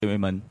姐妹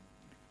们，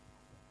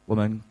我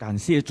们感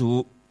谢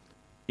主，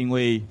因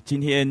为今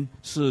天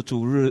是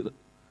主日，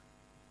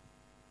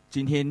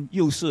今天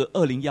又是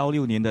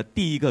2016年的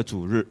第一个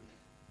主日。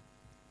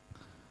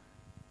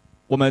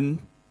我们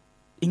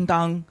应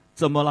当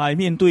怎么来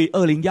面对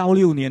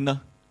2016年呢？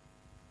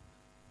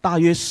大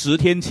约10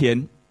天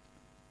前，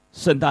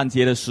圣诞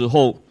节的时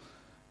候，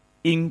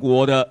英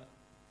国的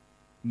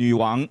女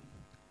王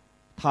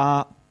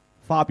她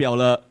发表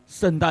了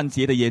圣诞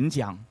节的演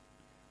讲，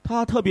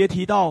她特别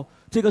提到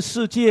这个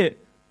世界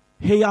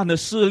黑暗的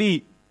势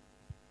力，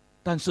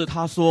但是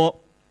她说，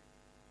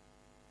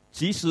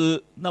即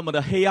使那么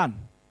的黑暗，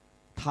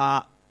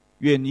她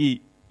愿意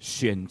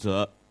选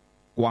择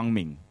光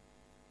明。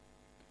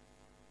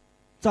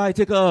在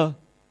这个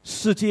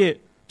世界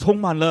充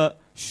满了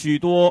许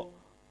多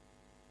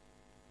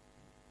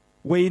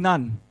危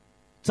难、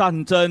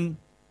战争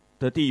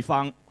的地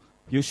方，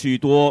有许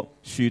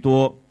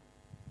多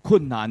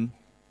困难、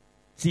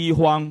饥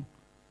荒、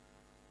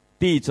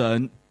地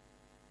震，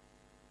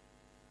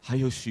还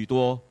有许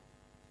多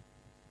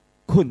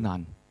困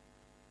难。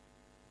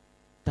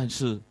但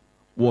是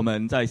我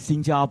们在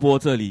新加坡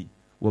这里，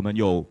我们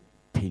有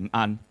平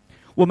安。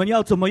我们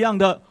要怎么样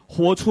的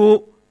活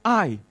出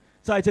爱，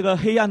在这个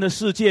黑暗的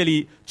世界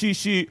里继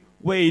续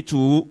为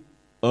主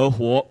而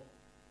活，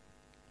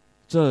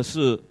这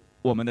是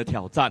我们的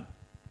挑战。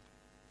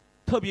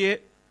特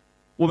别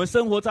我们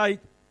生活在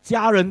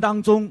家人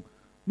当中，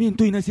面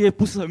对那些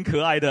不是很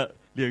可爱的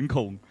脸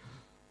孔，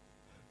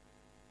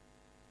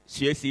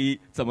学习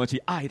怎么去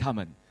爱他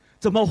们，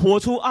怎么活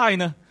出爱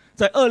呢？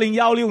在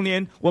2016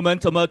年，我们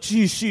怎么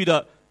继续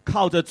的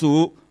靠着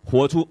主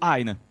活出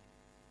爱呢？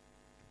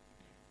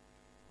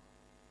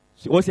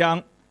我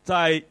想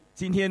在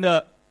今天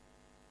的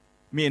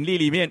勉励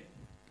里面，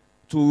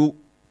主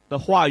的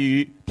话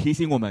语提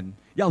醒我们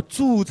要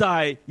住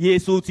在耶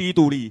稣基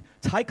督里，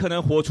才可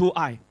能活出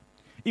爱。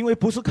因为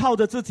不是靠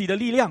着自己的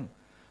力量，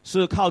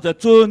是靠着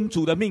遵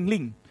主的命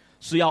令，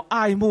是要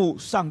爱慕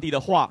上帝的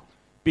话，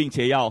并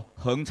且要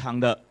恒常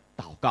的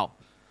祷告。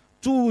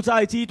住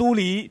在基督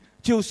里，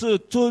就是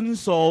遵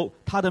守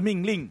他的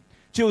命令，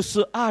就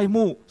是爱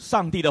慕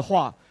上帝的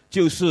话，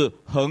就是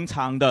恒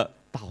常的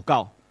祷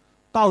告。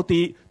到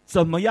底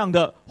怎么样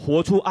的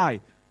活出爱，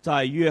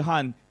在约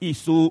翰一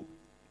书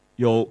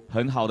有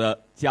很好的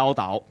教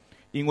导。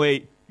因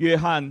为约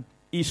翰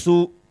一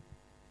书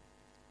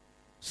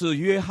是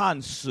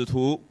使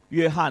徒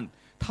约翰，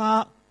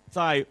他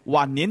在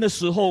晚年的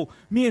时候，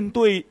面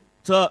对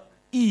着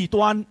异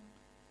端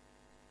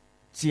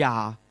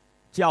假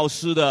教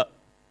师的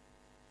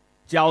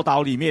教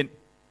导里面，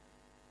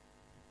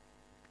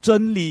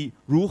真理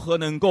如何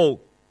能够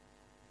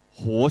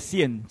活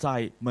现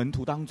在门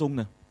徒当中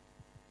呢？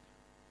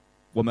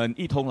我们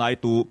一同来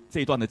读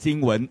这段的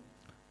经文，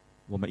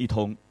我们一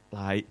同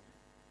来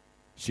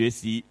学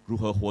习如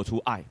何活出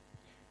爱。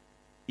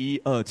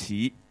1、2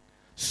起，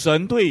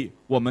神对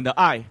我们的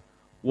爱，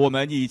我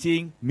们已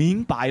经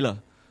明白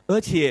了，而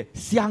且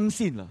相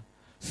信了。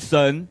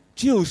神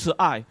就是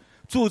爱，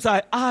住在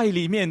爱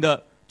里面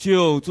的，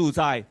就住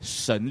在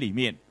神里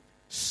面，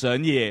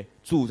神也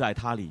住在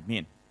他里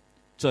面。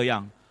这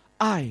样，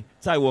爱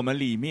在我们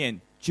里面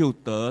就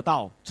得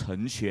到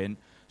成全，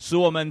使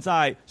我们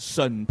在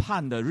审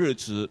判的日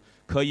子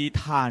可以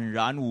坦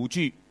然无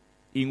惧，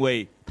因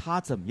为他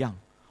怎么样，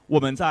我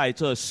们在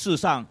这世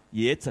上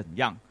也怎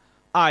样。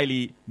爱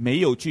里没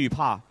有惧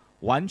怕，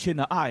完全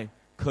的爱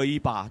可以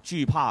把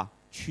惧怕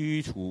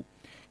驱除，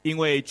因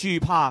为惧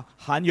怕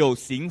含有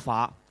刑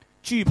罚，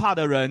惧怕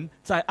的人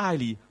在爱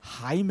里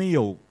还没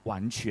有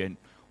完全。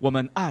我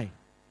们爱，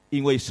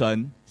因为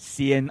神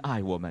先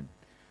爱我们。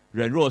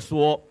人若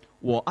说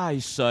我爱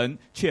神，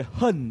却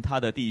恨他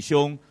的弟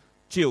兄，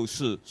就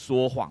是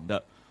说谎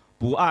的。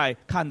不爱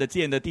看得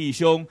见的弟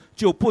兄，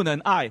就不能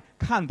爱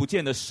看不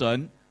见的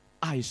神。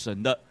爱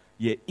神的，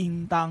也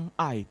应当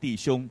爱弟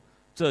兄。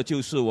这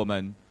就是我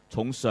们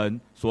从神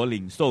所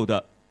领受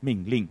的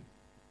命令。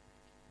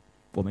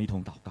我们一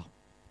同祷告。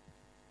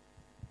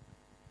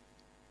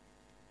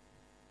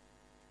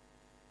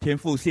天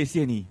父，谢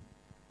谢你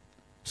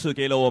赐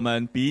给了我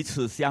们彼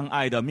此相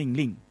爱的命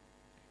令，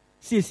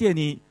谢谢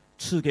你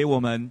赐给我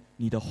们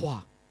你的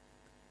话，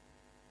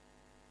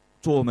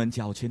做我们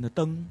脚前的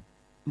灯，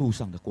路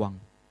上的光，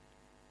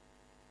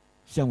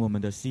向我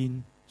们的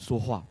心说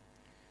话。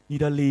你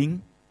的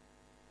灵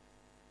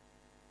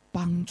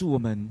帮助我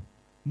们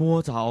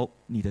摸着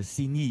你的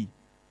心意，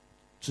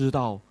知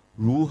道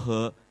如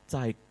何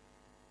在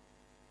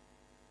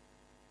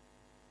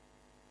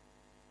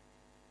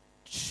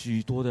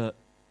许多的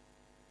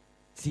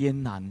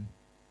艰难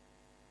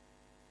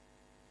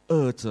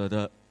恶者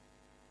的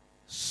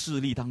势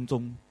力当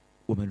中，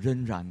我们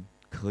仍然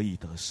可以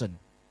得胜，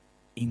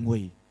因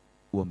为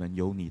我们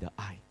有你的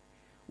爱。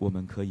我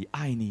们可以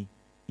爱你，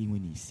因为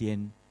你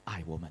先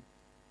爱我们。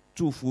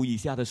祝福以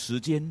下的时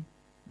间，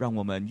让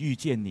我们遇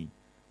见你，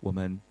我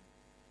们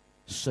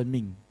生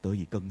命得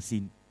以更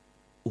新。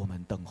我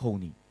们等候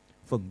你，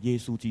奉耶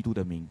稣基督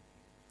的名，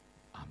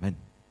阿们。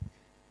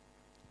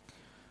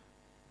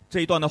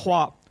这一段的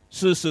话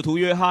是使徒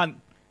约翰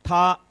他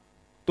他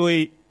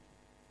对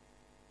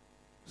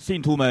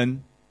信徒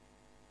们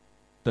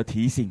的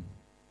提醒。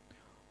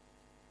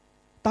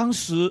当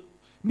时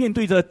面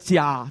对着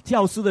假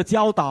教师的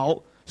教导，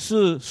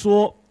是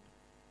说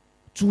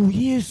主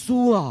耶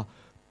稣啊，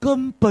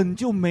根本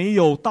就没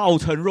有道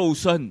成肉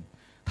身。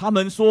他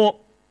们说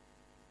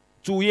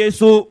主耶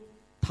稣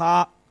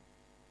他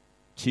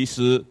其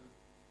实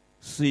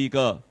是一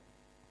个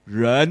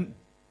人，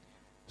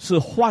是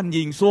幻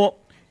影说，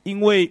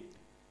因为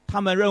他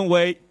们认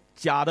为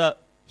假的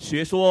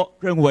学说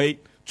认为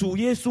主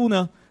耶稣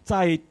呢，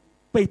在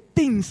被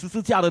钉十字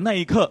架的那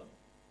一刻，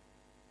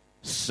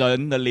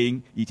神的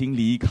灵已经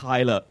离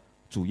开了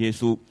主耶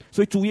稣，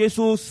所以主耶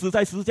稣死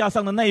在十字架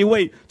上的那一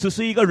位只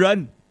是一个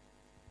人，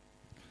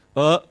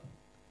而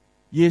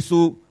耶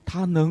稣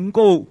他能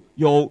够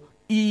有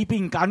医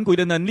病赶鬼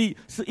的能力，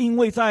是因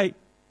为在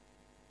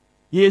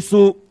耶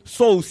稣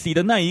受洗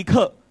的那一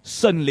刻，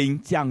圣灵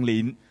降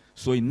临，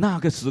所以那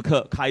个时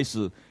刻开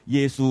始，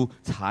耶稣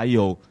才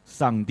有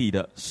上帝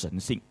的神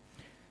性。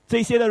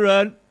这些的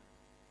人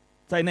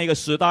在那个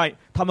时代，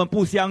他们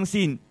不相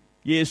信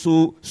耶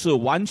稣是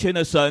完全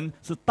的神，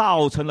是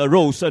道成了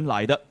肉身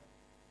来的。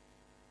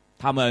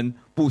他们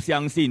不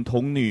相信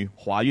童女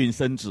怀孕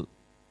生子。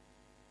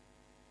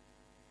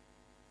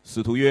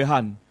使徒约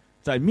翰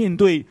在面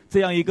对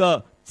这样一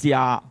个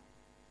假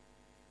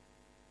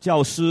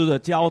教师的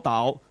教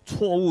导、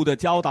错误的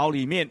教导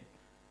里面，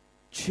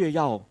却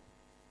要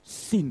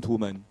信徒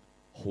们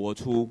活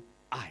出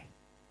爱。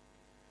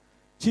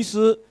其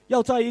实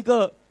要在一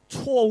个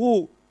错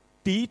误、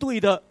敌对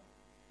的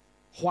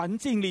环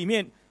境里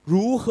面，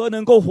如何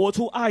能够活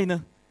出爱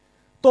呢？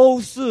都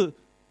是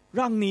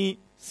让你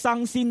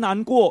伤心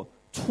难过、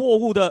错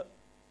误的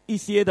一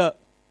些的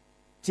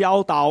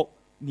教导，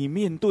你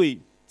面对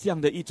这样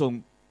的一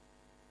种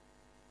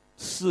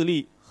势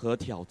力和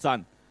挑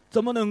战，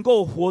怎么能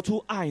够活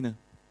出爱呢？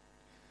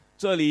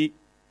这里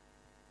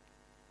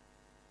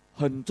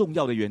很重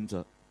要的原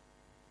则，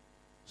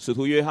使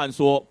徒约翰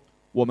说，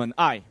我们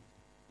爱，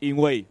因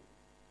为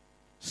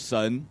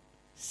神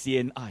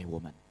先爱我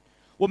们。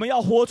我们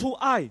要活出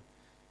爱，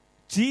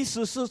即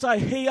使是在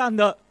黑暗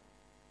的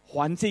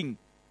环境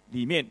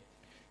里面，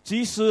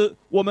即使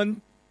我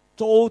们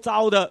周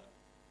遭的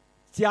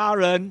家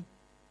人、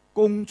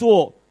工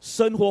作、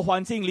生活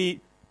环境里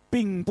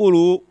并不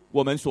如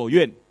我们所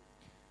愿，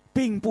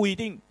并不一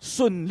定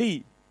顺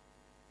利，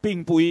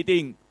并不一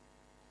定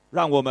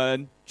让我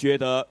们觉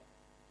得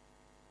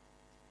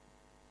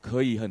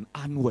可以很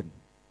安稳，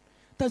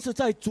但是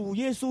在主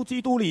耶稣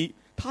基督里，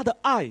他的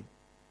爱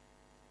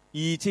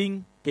已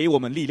经给我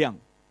们力量。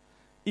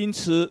因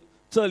此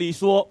这里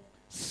说，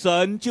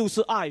神就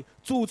是爱，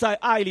住在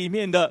爱里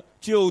面的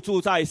就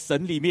住在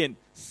神里面，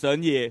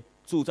神也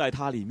住在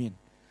他里面。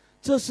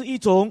这是一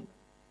种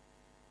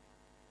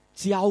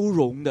交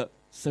融的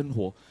生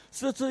活，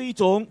是这一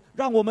种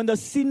让我们的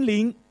心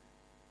灵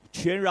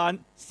全然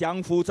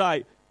降服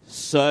在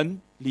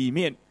神里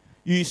面，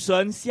与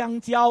神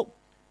相交，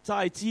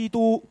在基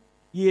督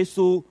耶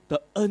稣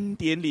的恩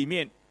典里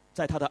面，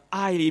在他的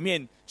爱里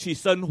面去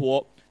生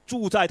活，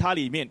住在他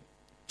里面。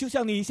就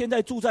像你现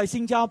在住在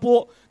新加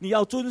坡，你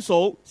要遵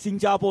守新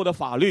加坡的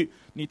法律，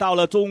你到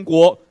了中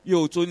国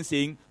又遵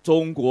行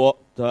中国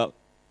的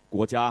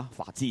国家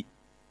法纪。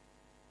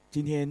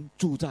今天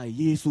住在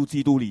耶稣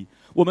基督里，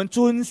我们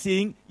遵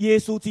行耶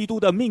稣基督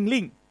的命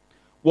令，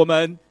我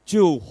们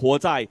就活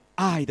在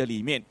爱的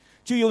里面，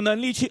就有能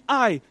力去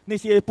爱那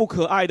些不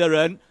可爱的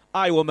人，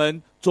爱我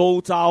们周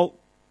遭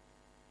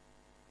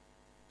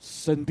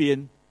身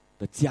边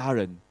的家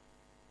人，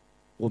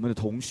我们的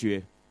同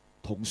学、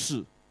同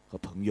事和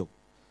朋友。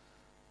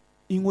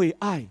因为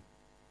爱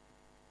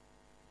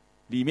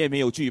里面没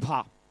有惧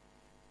怕，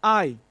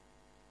爱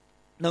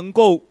能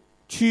够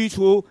驱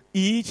除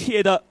一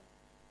切的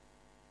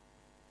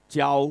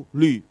焦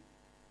虑。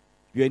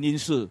原因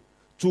是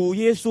主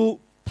耶稣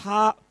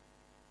他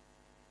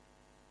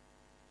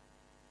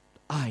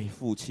爱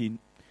父亲，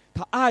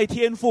他爱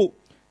天父。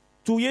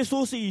主耶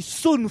稣是以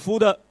顺服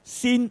的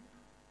心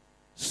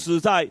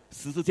死在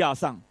十字架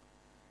上。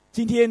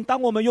今天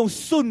当我们用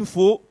顺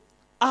服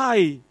爱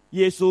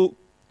耶稣，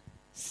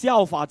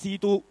效法基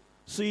督，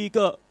是一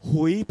个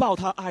回报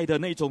他爱的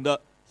那种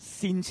的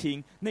心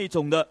情，那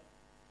种的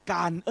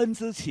感恩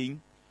之情，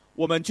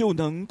我们就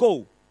能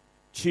够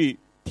去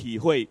体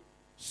会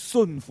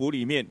顺服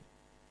里面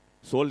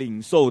所领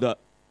受的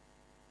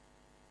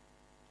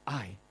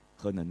爱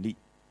和能力。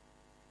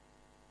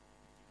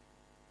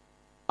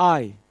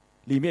爱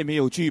里面没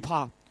有惧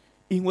怕，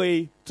因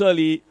为这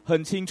里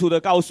很清楚的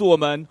告诉我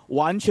们，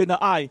完全的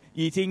爱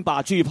已经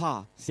把惧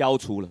怕消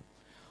除了。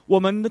我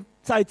们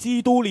在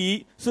基督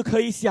里是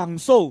可以享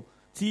受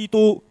基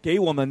督给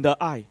我们的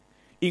爱，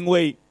因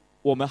为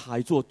我们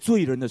还做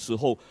罪人的时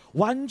候，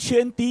完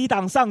全抵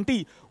挡上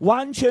帝，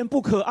完全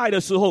不可爱的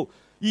时候，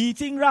已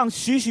经让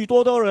许许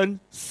多多人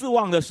失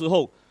望的时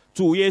候，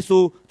主耶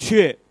稣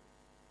却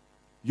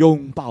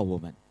拥抱我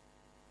们。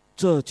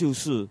这就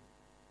是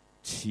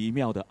奇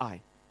妙的爱。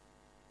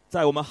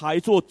在我们还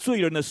做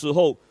罪人的时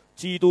候，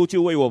基督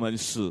就为我们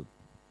死。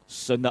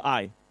神的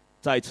爱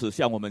在此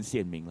向我们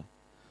显明了。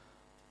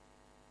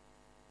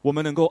我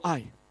们能够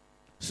爱，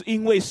是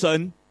因为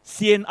神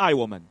先爱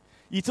我们，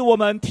以致我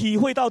们体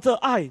会到这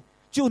爱，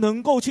就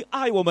能够去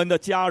爱我们的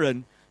家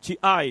人，去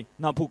爱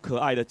那不可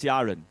爱的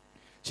家人。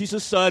其实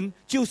神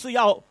就是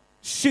要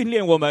训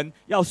练我们，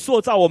要塑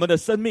造我们的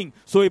生命，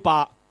所以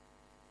把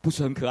不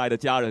是很可爱的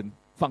家人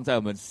放在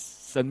我们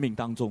生命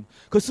当中。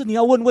可是你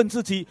要问问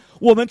自己，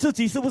我们自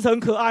己是不是很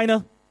可爱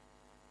呢？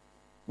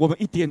我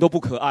们一点都不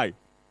可爱，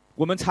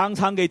我们常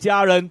常给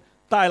家人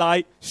带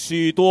来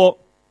许多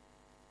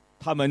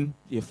他们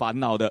也烦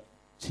恼的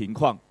情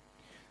况。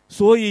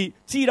所以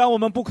既然我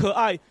们不可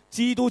爱，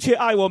基督却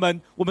爱我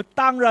们，我们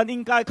当然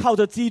应该靠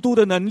着基督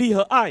的能力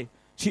和爱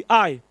去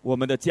爱我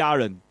们的家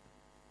人。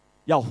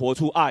要活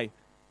出爱，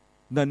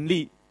能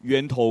力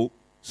源头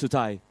是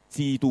在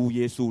基督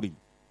耶稣里。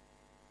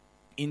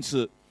因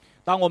此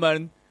当我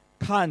们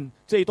看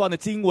这一段的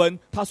经文，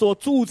他说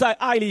住在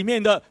爱里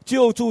面的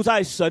就住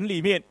在神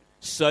里面，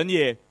神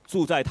也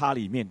住在他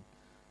里面。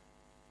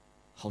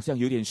好像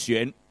有点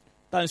悬，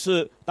但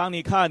是当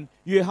你看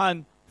约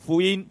翰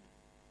福音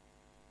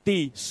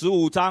第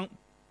15章，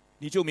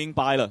你就明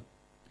白了。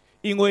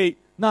因为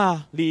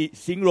那里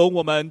形容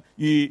我们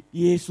与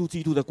耶稣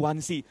基督的关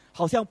系，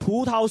好像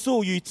葡萄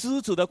树与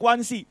枝子的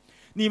关系。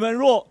你们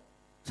若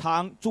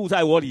常住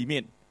在我里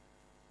面，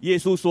耶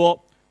稣说，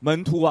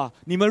门徒啊，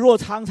你们若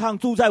常常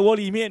住在我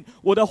里面，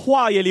我的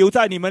话也留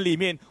在你们里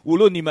面，无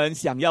论你们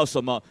想要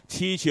什么，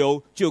祈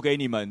求就给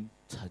你们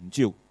成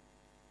就。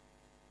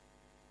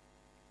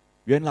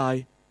原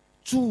来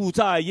住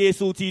在耶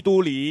稣基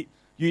督里，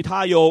与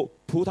他有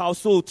葡萄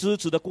树枝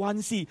子的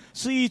关系，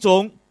是一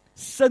种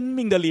生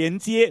命的连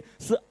接，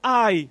是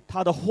爱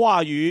他的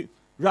话语，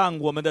让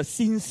我们的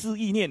心思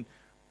意念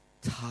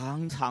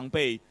常常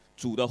被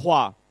主的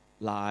话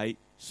来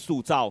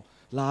塑造，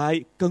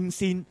来更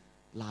新，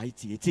来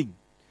洁净。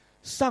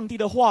上帝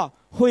的话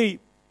会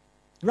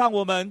让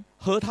我们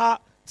和他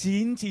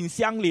紧紧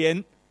相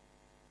连，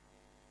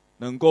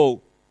能够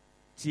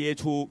结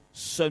出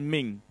生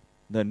命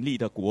能力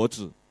的果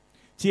子，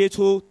结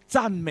出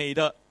赞美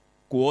的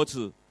果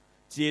子，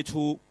结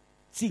出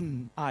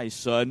敬爱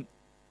神、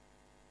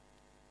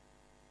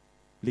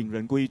领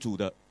人归主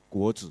的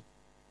果子，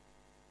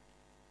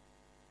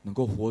能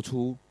够活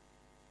出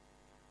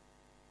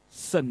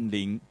圣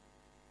灵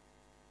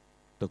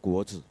的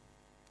果子，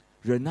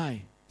忍耐、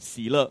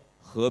喜乐、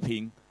和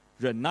平、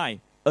忍耐、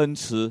恩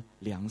慈、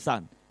良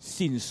善、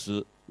信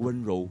实、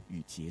温柔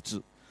与节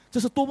制。这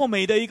是多么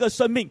美的一个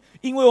生命！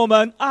因为我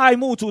们爱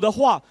慕主的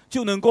话，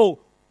就能够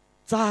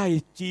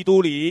在基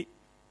督里，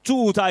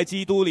住在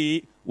基督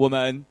里，我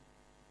们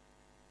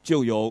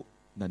就有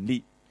能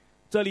力。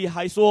这里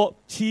还说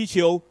祈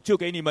求就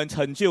给你们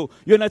成就，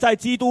原来在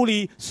基督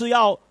里是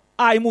要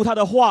爱慕他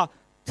的话，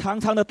常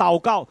常的祷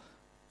告，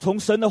从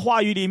神的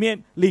话语里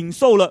面领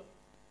受了，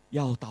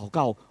要祷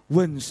告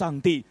问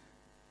上帝，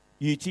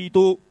与基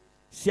督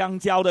相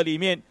交的里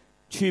面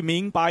去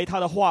明白他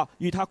的话，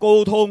与他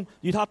沟通，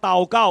与他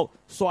祷告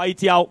摔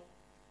跤。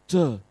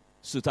这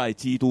是在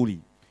基督里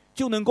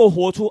就能够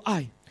活出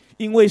爱，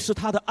因为是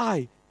他的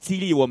爱激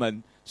励我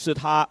们，是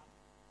他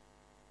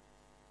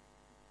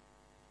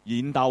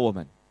引导我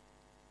们。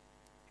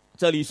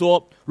这里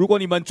说，如果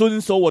你们遵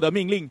守我的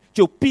命令，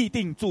就必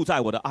定住在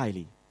我的爱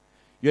里。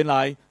原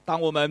来当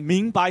我们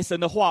明白神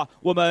的话，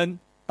我们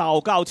祷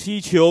告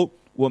祈求，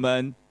我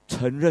们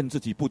承认自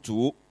己不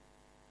足，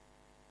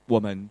我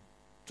们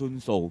遵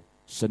守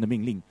神的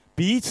命令，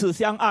彼此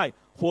相爱，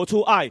活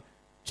出爱，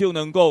就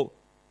能够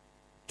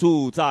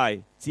住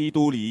在基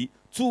督里，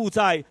住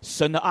在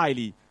神的爱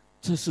里。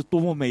这是多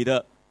么美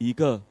的一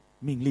个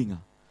命令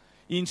啊！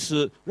因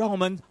此让我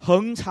们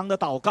恒常的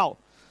祷告，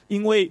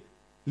因为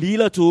离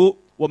了主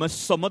我们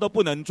什么都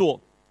不能做。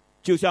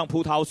就像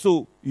葡萄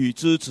树与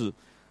枝子，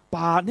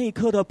把那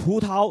颗的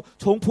葡萄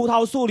从葡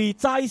萄树里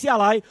摘下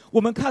来，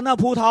我们看那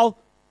葡萄，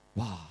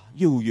哇，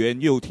又圆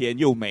又甜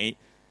又美。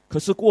可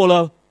是过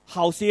了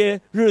好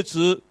些日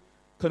子，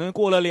可能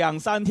过了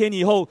2-3天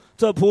以后，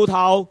这葡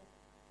萄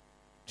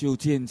就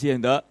渐渐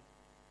的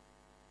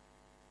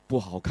不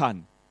好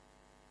看，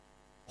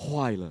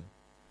坏了。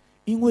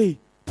因为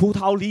葡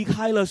萄离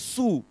开了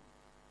树，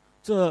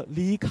这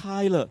离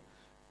开了，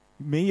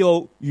没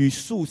有与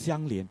树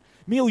相连，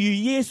没有与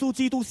耶稣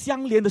基督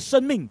相连的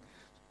生命，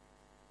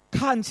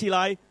看起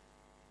来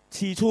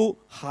起初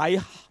还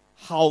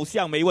好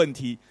像没问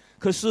题，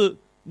可是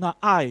那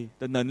爱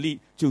的能力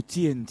就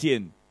渐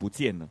渐不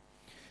见了。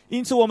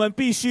因此我们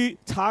必须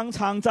常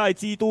常在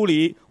基督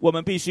里，我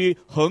们必须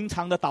恒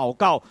常的祷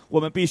告，我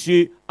们必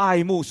须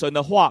爱慕神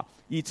的话，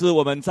以致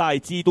我们在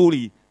基督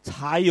里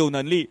才有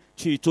能力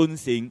去遵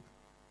行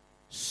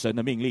神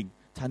的命令，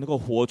才能够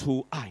活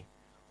出爱，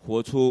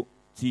活出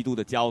基督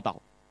的教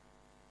导。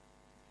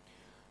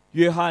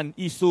约翰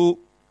一书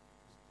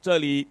这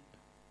里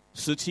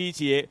17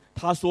节，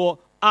他说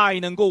爱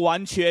能够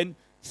完全，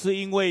是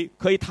因为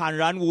可以坦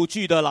然无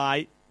惧的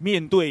来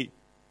面对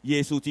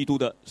耶稣基督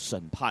的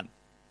审判。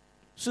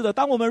是的，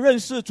当我们认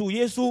识主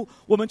耶稣，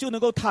我们就能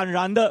够坦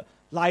然的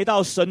来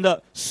到神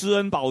的施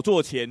恩宝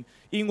座前，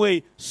因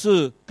为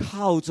是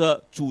靠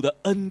着主的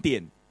恩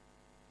典，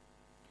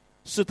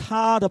是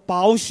他的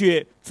宝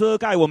血遮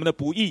盖我们的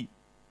不义。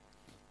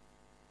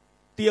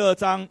第2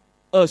章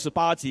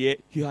28节，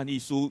约翰一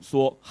书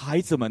说：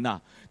孩子们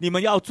啊，你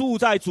们要住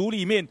在主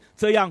里面，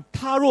这样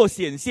他若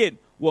显现，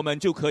我们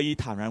就可以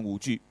坦然无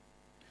惧。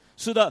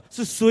是的，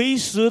是随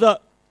时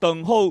的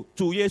等候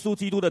主耶稣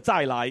基督的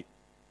再来。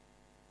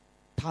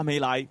他没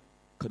来，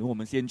可能我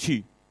们先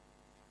去，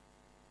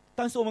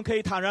但是我们可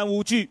以坦然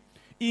无惧，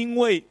因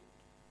为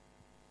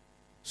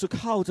是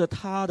靠着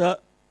他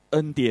的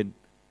恩典，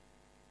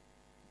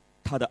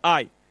他的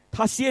爱，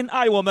他先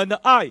爱我们的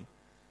爱，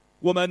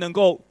我们能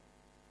够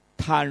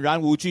坦然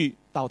无惧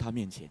到他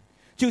面前。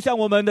就像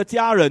我们的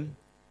家人，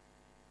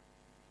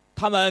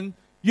他们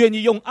愿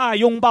意用爱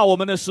拥抱我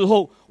们的时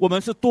候，我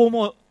们是多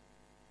么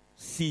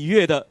喜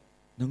悦的，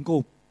能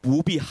够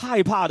不必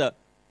害怕的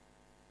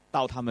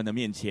到他们的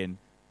面前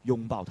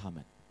拥抱他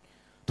们。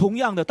同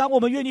样的，当我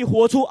们愿意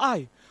活出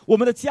爱，我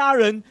们的家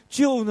人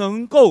就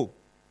能够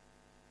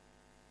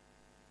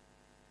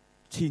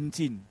亲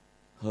近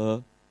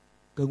和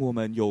跟我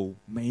们有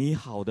美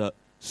好的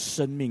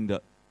生命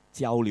的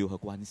交流和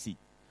关系。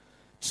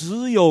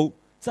只有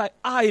在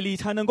爱里，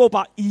才能够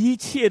把一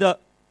切的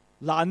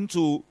拦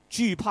阻、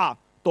惧怕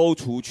都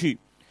除去。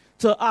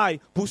这爱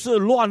不是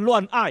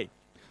乱爱，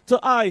这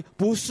爱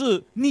不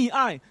是溺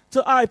爱，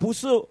这爱不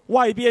是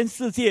外边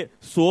世界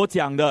所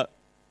讲的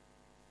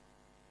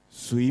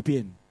随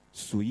便、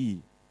随意、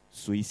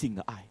随性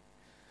的爱，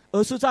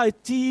而是在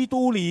基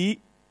督里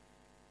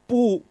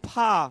不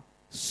怕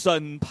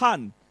审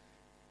判、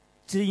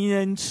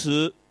坚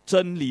持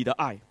真理的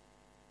爱。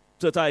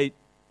这在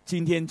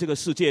今天这个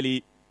世界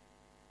里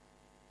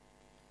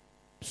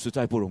实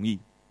在不容易，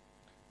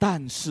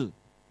但是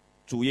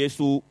主耶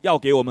稣要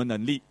给我们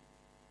能力，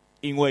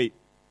因为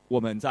我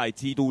们在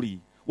基督里，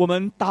我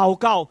们祷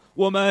告，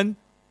我们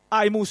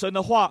爱慕神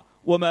的话，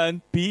我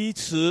们彼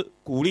此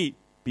鼓励，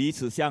彼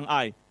此相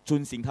爱，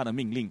遵行他的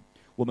命令，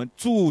我们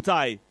住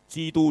在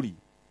基督里。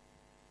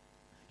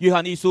约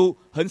翰一书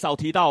很少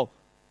提到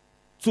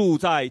住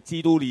在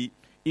基督里，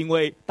因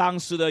为当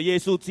时的耶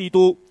稣基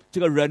督这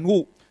个人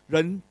物，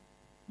人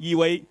以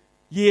为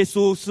耶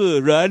稣是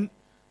人，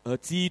而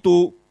基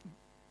督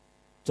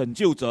拯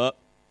救者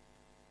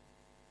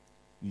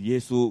与耶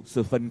稣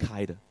是分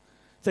开的。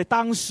在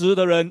当时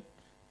的人，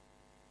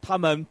他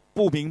们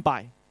不明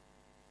白，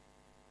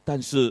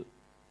但是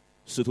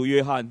使徒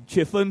约翰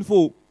却吩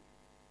咐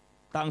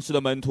当时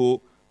的门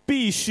徒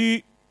必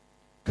须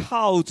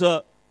靠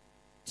着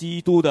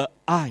基督的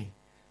爱，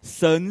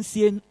神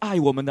先爱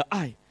我们的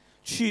爱，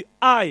去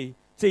爱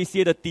这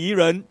些的敌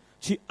人，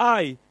去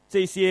爱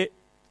这些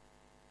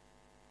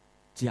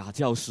假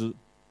教师，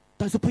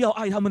但是不要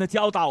爱他们的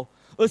教导，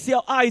而是要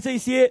爱这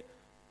些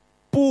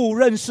不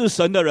认识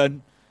神的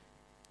人。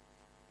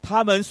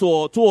他们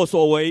所作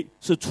所为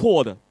是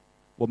错的，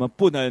我们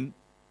不能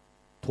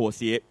妥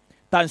协，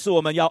但是我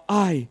们要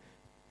爱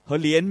和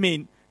怜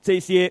悯这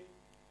些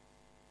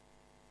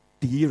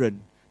敌人，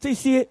这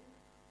些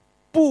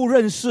不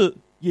认识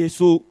耶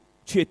稣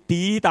却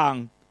抵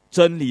挡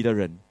真理的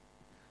人。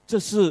这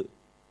是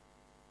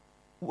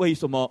为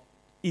什么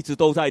一直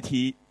都在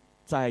提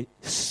在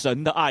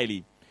神的爱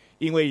里，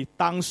因为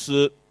当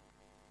时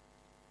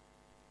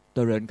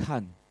的人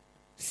看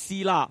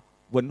希腊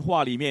文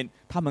化里面，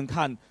他们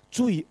看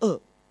罪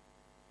恶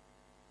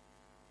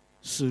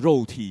是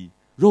肉体，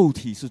肉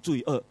体是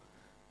罪恶，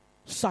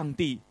上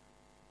帝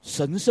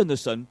神圣的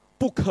神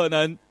不可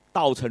能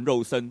道成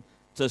肉身，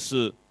这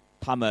是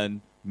他们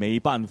没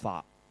办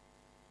法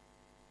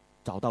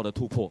找到的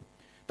突破。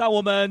但我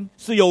们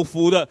是有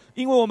福的，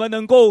因为我们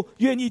能够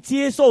愿意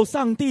接受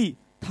上帝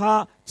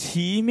他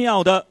奇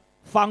妙的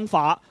方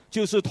法，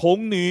就是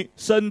童女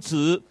生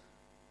子，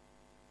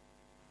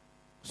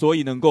所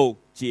以能够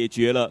解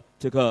决了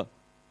这个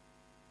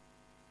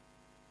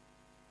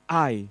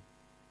爱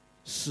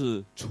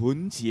是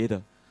纯洁的，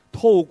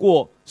透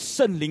过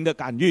圣灵的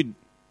感孕，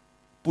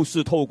不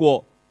是透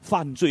过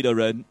犯罪的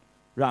人，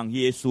让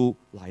耶稣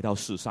来到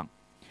世上。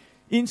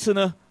因此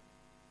呢，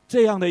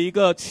这样的一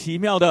个奇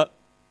妙的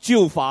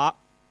救罚，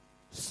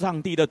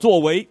上帝的作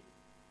为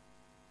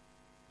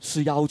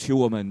是要求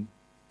我们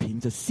凭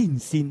着信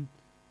心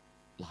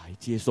来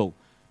接受，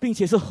并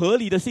且是合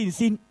理的信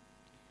心，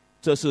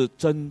这是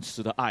真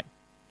实的爱。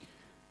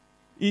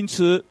因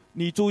此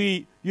你注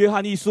意约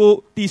翰一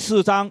书第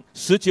4章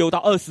19到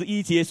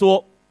21节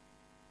说，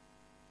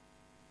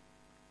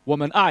我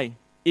们爱，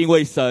因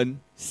为神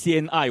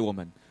先爱我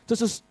们。这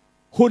是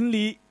婚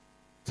礼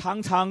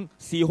常常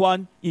喜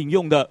欢引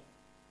用的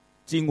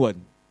经文。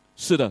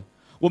是的，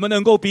我们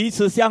能够彼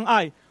此相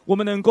爱，我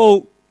们能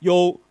够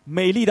有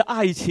美丽的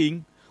爱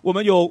情，我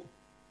们有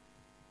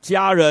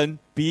家人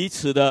彼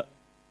此的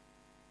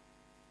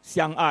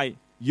相爱、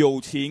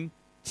友情、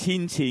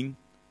亲情，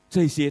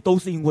这些都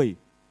是因为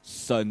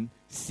神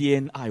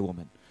先爱我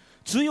们。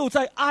只有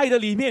在爱的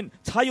里面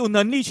才有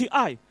能力去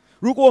爱。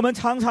如果我们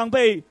常常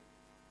被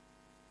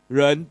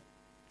人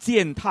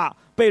践踏，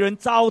被人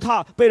糟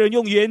蹋，被人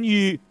用言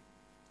语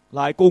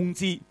来攻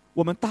击，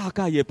我们大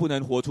概也不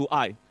能活出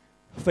爱，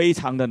非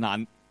常的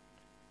难，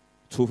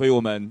除非我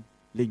们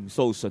领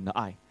受神的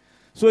爱。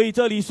所以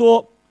这里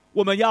说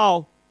我们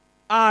要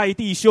爱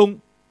弟兄，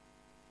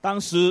当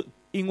时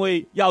因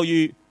为要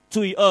与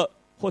罪恶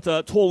或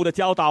者错误的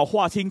教导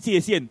划清界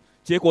限，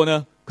结果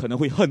呢可能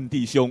会恨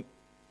弟兄，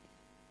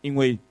因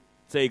为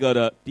这个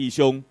的弟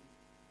兄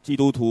基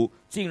督徒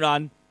竟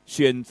然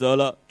选择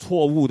了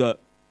错误的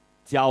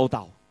教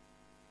导，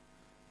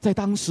在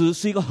当时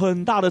是一个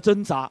很大的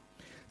挣扎。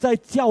在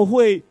教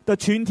会的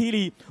群体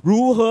里，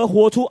如何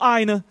活出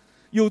爱呢？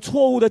有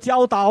错误的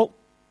教导，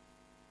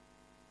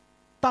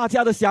大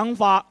家的想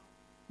法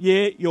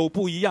也有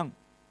不一样。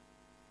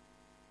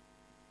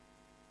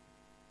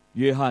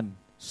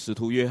使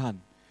徒约翰，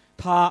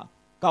他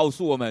告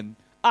诉我们，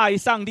爱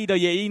上帝的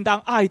也应当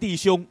爱弟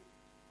兄，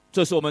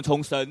这是我们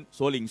从神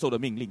所领受的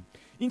命令。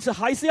因此，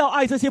还是要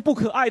爱这些不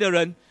可爱的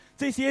人，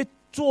这些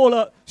做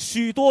了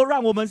许多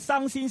让我们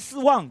伤心失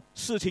望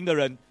事情的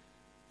人，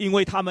因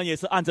为他们也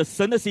是按着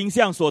神的形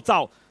象所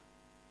造，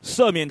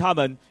赦免他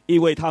们，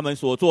因为他们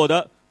所做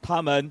的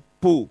他们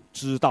不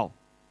知道。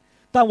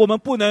但我们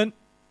不能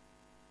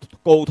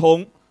苟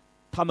同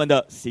他们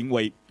的行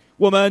为，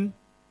我们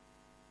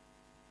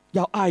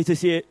要爱这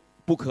些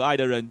不可爱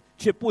的人，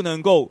却不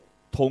能够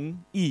同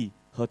意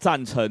和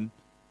赞成，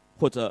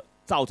或者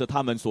照着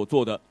他们所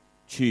做的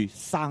去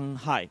伤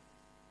害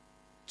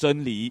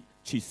真理，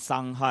去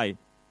伤害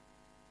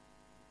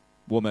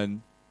我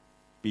们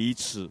彼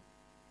此，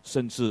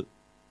甚至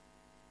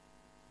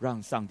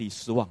让上帝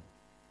失望。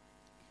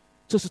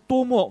这是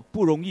多么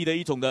不容易的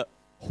一种的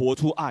活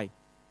出爱。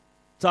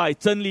在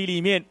真理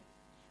里面，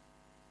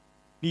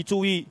你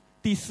注意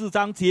第4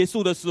章结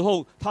束的时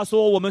候，他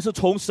说我们是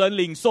从神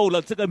领受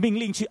了这个命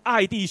令去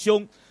爱弟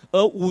兄，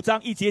而5章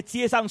1节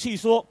接上去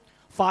说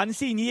凡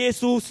信耶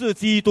稣是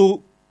基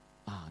督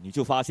你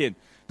就发现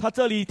他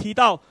这里提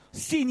到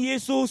信耶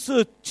稣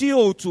是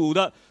救主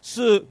的，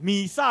是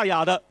弥赛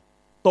亚的，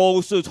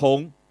都是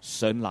从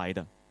神来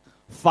的。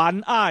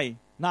凡爱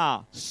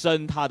那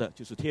生他的，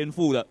就是天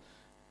父的，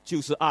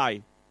就是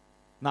爱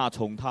那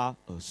从他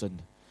而生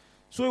的。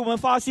所以我们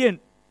发现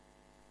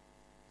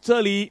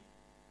这里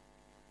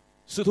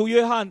使徒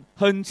约翰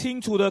很清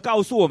楚地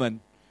告诉我们，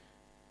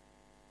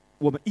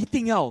我们一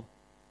定要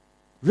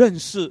认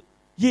识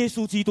耶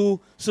稣基督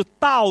是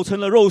道成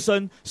了肉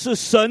身，是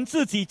神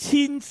自己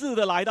亲自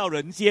的来到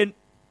人间。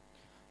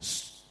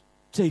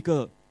这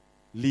个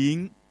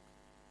灵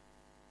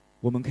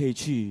我们可以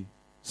去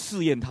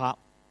试验它，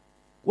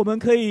我们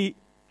可以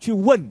去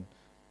问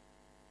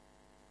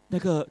那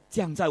个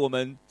降在我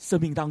们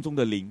生命当中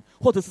的灵，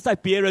或者是在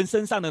别人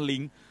身上的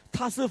灵，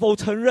他是否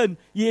承认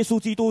耶稣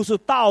基督是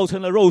道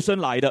成了肉身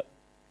来的？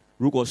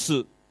如果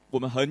是，我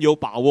们很有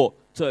把握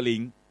这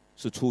灵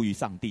是出于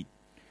上帝，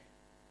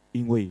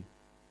因为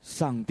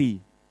上帝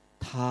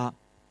他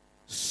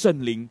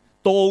圣灵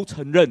都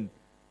承认，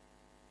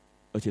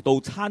而且都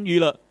参与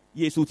了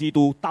耶稣基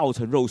督道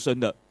成肉身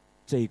的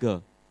这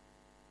个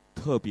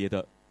特别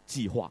的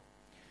计划。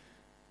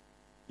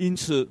因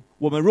此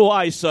我们若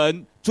爱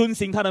神，遵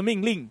行他的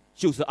命令，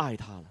就是爱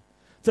他了。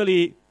这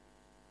里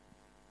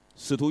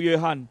使徒约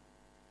翰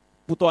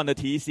不断的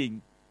提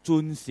醒，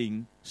遵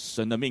行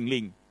神的命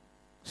令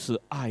是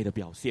爱的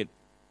表现。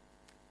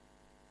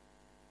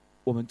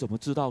我们怎么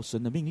知道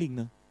神的命令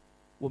呢？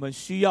我们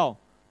需要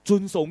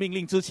遵守命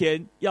令之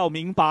前要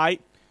明白，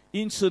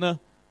因此呢，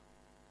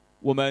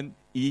我们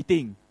一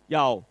定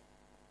要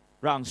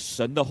让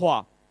神的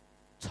话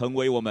成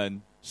为我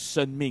们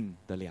生命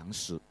的粮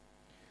食。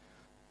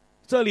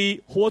这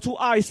里活出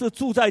爱是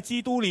住在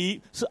基督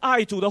里，是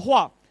爱主的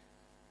话。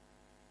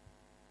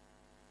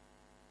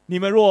你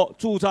们若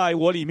住在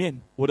我里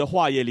面，我的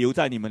话也留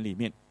在你们里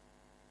面。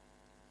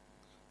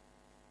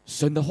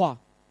神的话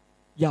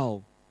要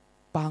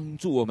帮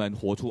助我们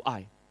活出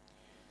爱。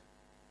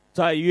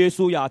在约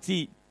书亚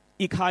记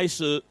一开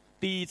始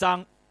第1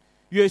章，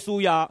约书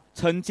亚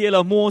承接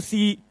了摩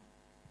西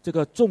这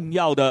个重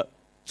要的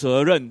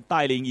责任，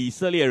带领以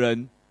色列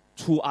人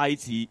出埃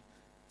及，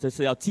这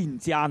是要进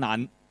迦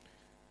南。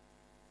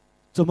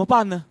怎么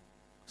办呢？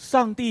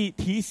上帝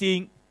提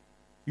醒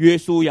约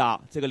书亚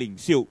这个领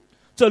袖，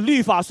这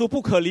律法书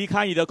不可离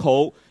开你的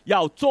口，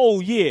要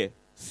昼夜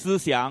思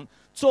想，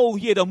昼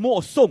夜的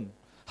默诵，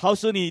好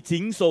使你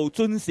谨守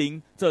遵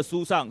行这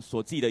书上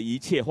所记的一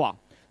切话，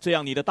这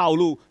样你的道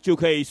路就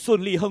可以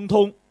顺利亨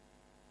通。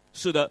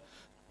是的，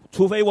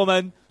除非我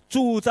们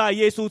住在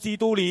耶稣基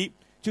督里，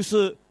就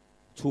是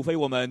除非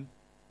我们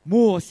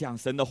默想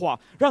神的话，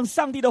让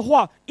上帝的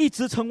话一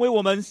直成为我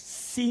们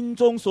心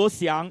中所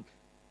想，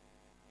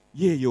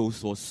夜有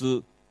所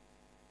思，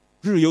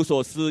日有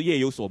所思，夜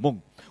有所梦，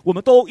我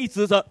们都一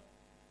直着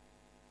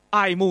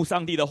爱慕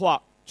上帝的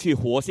话去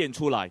活现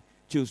出来，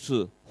就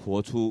是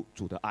活出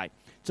主的爱。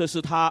这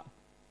是他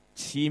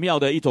奇妙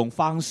的一种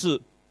方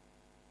式，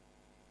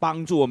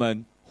帮助我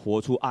们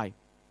活出爱。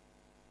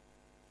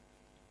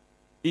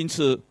因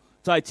此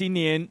在今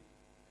年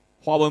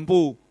华文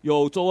部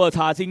有周二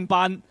查经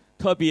班，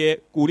特别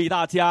鼓励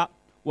大家，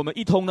我们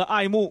一同的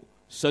爱慕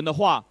神的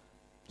话，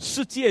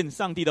实践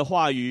上帝的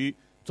话语，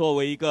作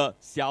为一个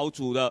小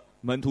组的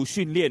门徒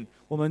训练，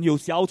我们有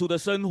小组的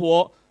生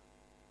活。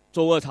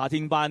周二查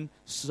经班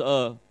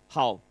12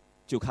号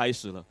就开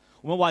始了，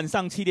我们晚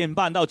上7点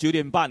半到9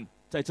点半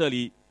在这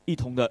里一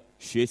同的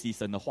学习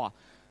神的话，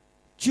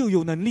就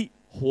有能力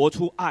活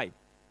出爱。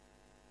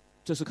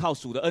这是靠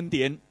主的恩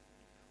典。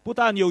不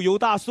但有犹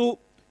大书，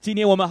今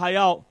年我们还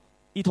要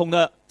一同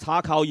的查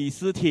考以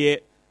斯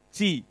帖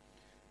记，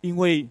因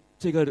为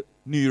这个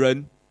女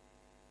人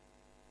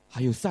还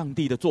有上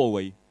帝的作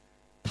为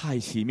太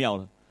奇妙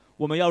了。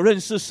我们要认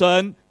识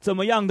神怎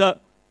么样的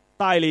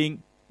带领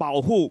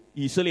保护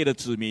以色列的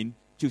子民，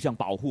就像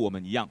保护我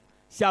们一样。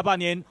下半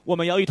年我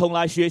们要一同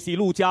来学习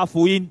路加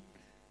福音，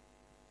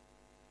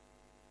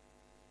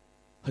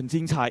很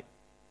精彩，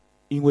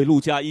因为路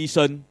加医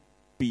生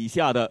笔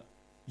下的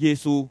耶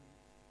稣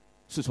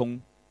是从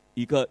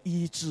一个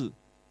医治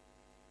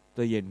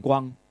的眼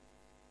光，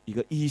一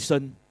个医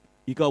生，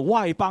一个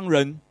外邦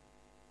人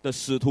的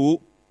使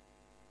徒，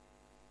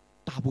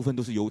大部分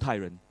都是犹太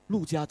人。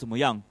路加怎么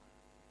样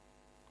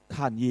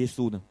看耶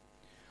稣呢？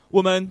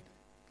我们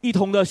一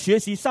同的学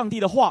习上帝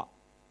的话，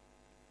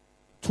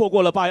错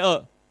过了拜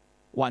二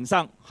晚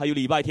上，还有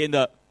礼拜天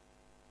的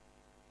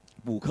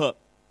补课。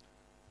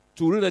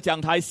主日的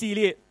讲台系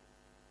列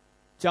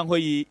将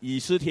会以以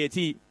斯帖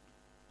记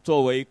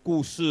作为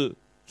故事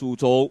主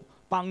轴，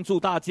帮助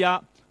大家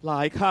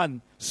来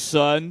看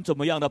神怎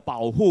么样的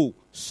保护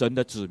神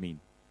的子民。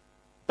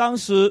当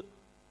时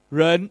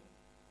人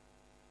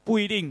不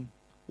一定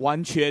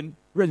完全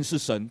认识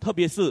神，特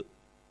别是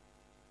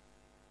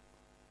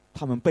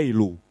他们被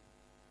掳，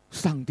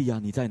上帝啊，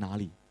你在哪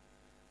里？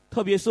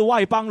特别是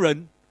外邦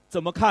人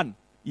怎么看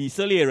以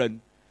色列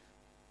人？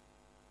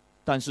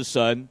但是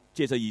神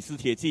借着以斯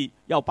帖记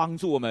要帮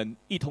助我们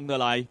一同的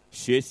来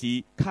学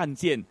习，看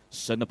见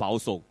神的保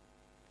守。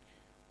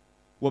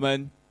我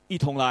们一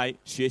同来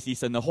学习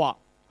神的话，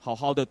好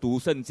好的读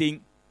圣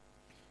经。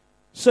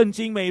圣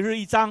经每日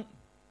一章，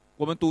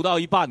我们读到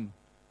一半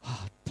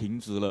停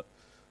止了，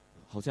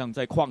好像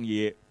在旷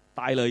野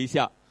待了一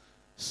下。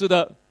是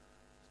的，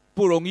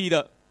不容易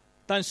的。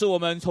但是我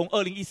们从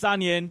2013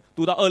年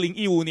读到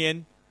2015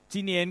年，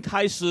今年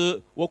开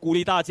始，我鼓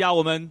励大家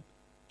我们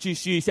继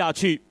续下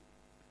去，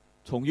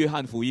从约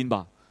翰福音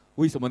吧。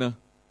为什么呢？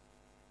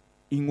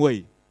因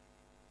为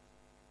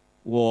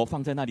我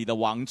放在那里的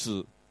网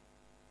址，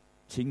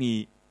请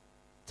你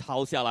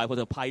抄下来或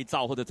者拍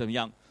照或者怎么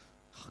样，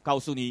告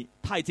诉你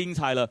太精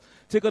彩了。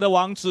这个的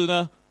网址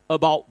呢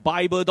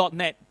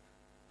aboutbible.net，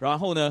 然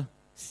后呢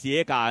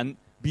斜杆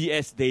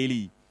BS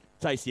Daily，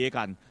 再斜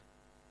杆，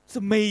是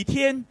每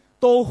天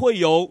都会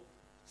有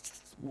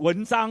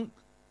文章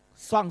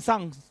放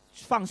上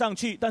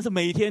去，但是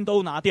每天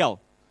都拿掉。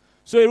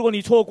所以如果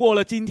你错过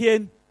了今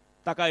天，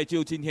大概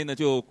就今天的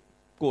就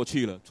过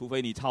去了，除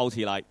非你抄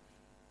起来。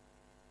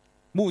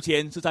目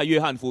前是在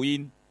约翰福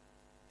音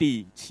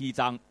第7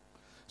章，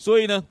所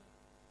以呢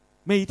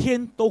每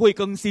天都会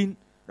更新。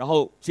然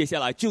后接下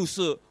来就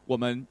是我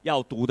们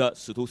要读的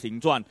使徒行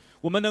传，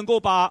我们能够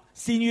把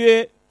新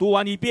约读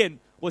完一遍，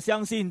我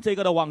相信这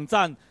个的网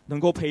站能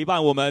够陪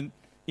伴我们，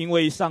因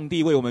为上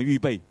帝为我们预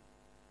备。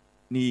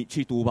你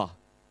去读吧，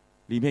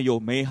里面有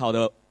美好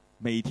的，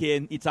每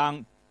天一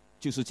章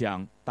就是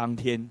讲当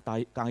天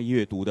该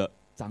阅读的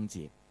章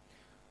节。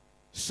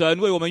神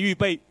为我们预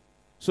备，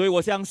所以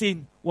我相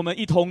信我们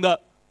一同的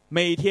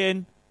每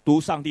天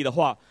读上帝的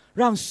话，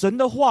让神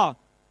的话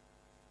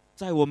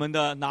在我们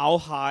的脑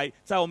海，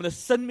在我们的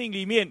生命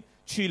里面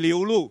去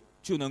流露，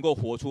就能够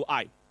活出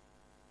爱。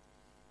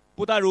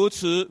不但如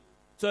此，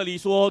这里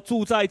说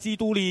住在基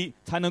督里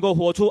才能够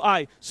活出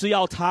爱，是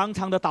要常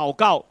常的祷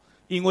告。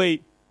因为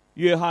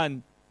约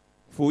翰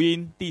福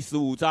音第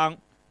15章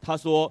他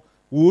说，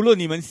无论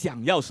你们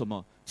想要什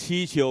么，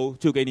祈求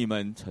就给你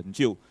们成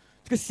就。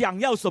这个想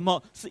要什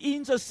么是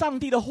因着上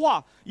帝的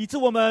话，以致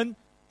我们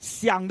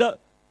想的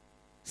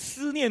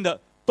思念的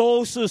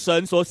都是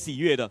神所喜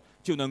悦的，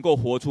就能够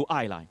活出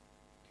爱来。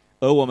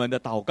而我们的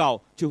祷告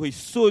就会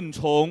顺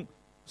从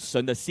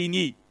神的心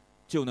意，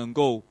就能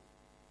够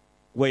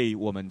为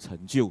我们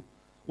成就。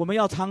我们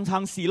要常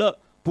常喜乐，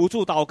不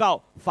住祷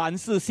告，凡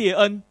事谢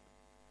恩。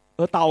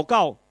而祷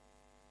告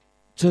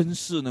真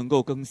是能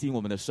够更新我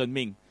们的生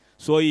命。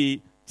所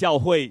以教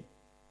会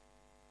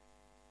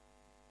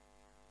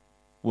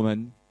我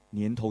们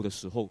年头的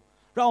时候，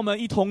让我们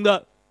一同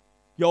的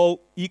有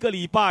1个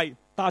礼拜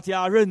大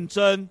家认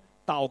真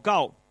祷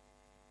告。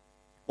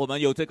我们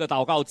有这个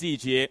祷告季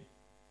节，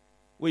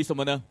为什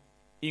么呢？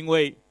因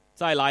为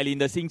在来临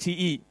的星期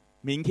一，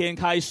明天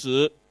开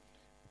始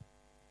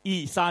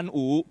1、3、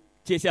5，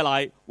接下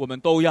来我们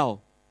都要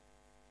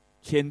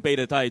谦卑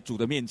的在主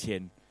的面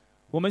前，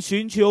我们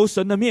寻求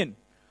神的面，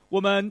我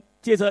们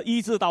借着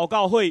医治祷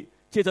告会，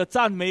借着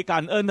赞美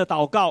感恩的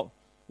祷告，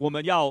我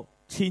们要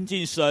亲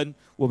近神，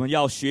我们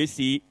要学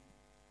习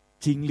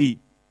经历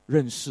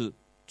认识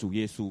主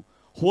耶稣。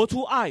活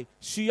出爱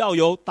需要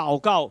有祷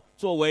告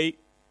作为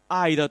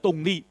爱的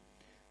动力。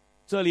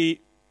这里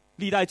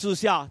历代志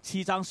下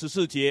7章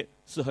14节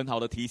是很好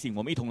的提醒，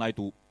我们一同来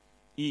读。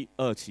1、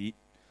2起，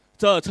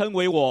这称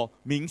为我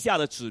名下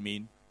的子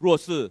民，若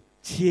是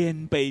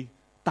谦卑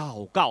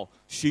祷告，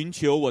寻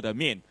求我的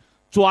面，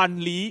转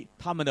离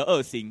他们的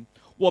恶行，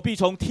我必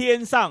从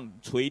天上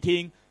垂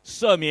听，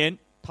赦免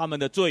他们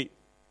的罪，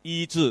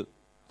医治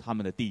他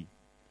们的地。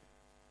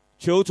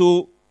求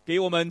主给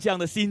我们这样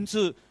的心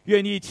志，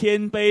愿意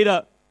谦卑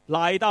的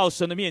来到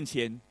神的面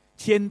前。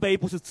谦卑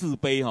不是自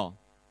卑哦，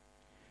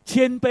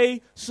谦卑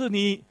是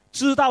你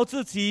知道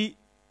自己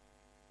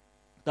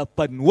的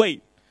本位，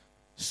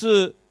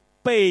是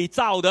被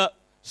造的，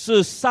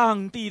是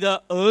上帝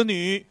的儿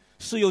女，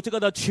是有这个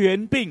的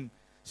权柄，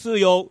是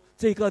有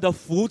这个的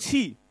福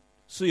气，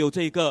是有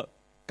这个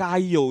该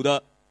有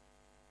的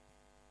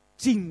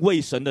敬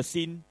畏神的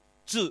心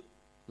志，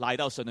来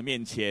到神的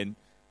面前，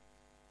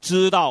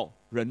知道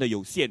人的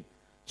有限，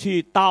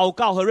去祷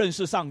告和认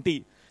识上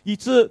帝，以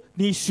致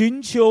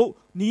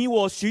你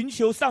我寻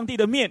求上帝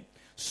的面，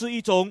是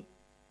一种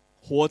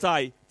活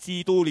在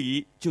基督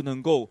里就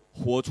能够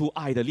活出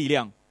爱的力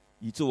量，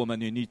以致我们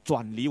愿意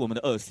转离我们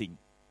的恶行。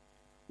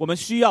我们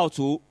需要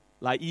主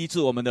来医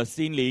治我们的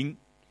心灵，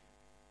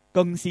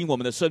更新我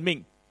们的生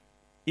命。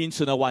因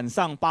此呢，晚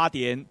上8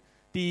点，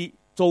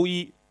周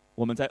一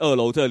我们在2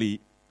楼这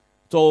里，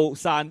周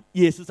三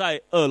也是在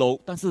2楼，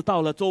但是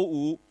到了周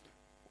五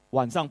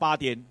晚上8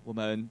点，我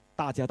们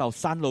大家到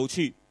3楼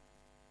去，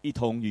一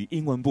同与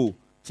英文部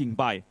敬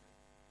拜。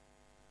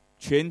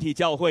全体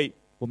教会，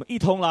我们一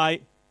同来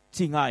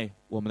敬爱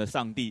我们的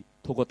上帝，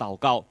透过祷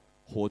告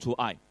活出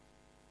爱。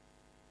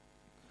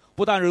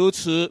不但如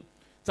此，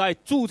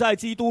住在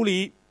基督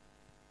里，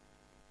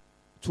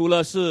除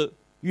了是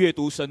阅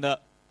读神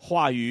的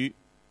话语，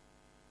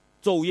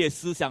昼夜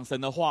思想神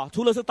的话，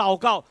除了是祷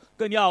告，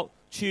更要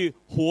去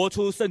活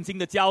出圣经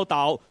的教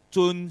导，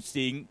遵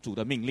行主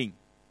的命令。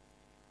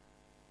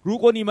如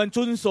果你们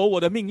遵守我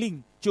的命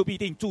令，就必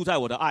定住在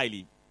我的爱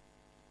里。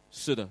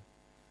是的，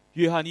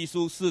约翰一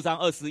书4章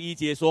21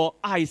节说，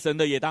爱神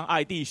的也当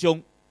爱弟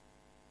兄，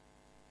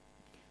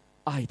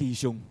爱弟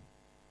兄，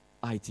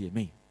爱姐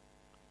妹，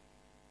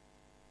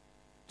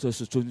这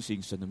是遵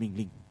行神的命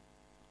令。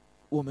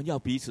我们要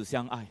彼此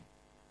相爱。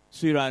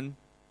虽然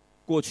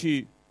过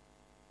去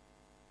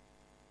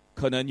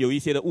可能有一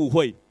些的误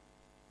会，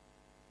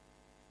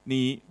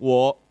你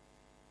我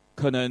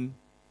可能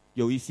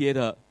有一些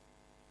的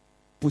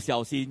不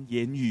小心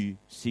言语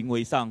行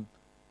为上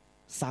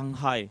伤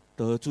害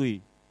得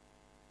罪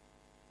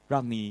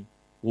让你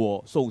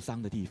我受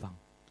伤的地方，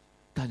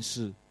但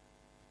是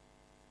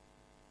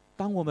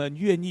当我们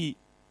愿意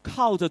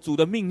靠着主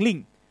的命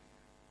令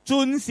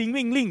遵行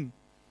命令，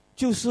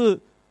就是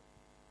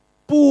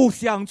不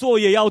想做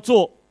也要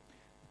做，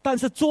但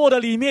是做的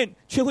里面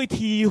却会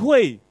体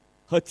会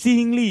和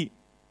经历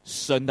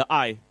神的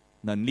爱、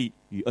能力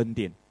与恩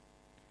典。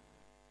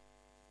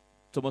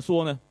怎么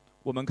说呢？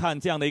我们看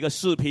这样的一个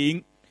视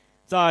频，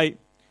在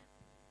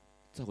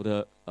我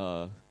的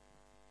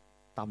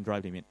thumb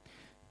drive 里面，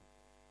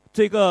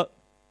这个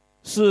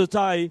是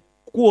在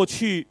过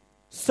去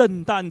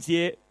圣诞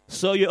节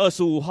12月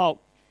25号，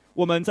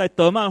我们在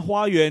德曼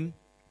花园，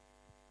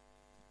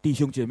弟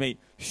兄姐妹，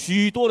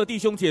许多的弟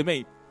兄姐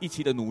妹一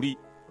起的努力。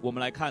我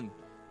们来看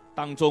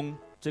当中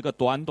这个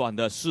短短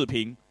的视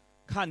频，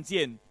看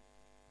见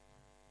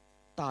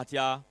大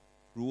家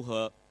如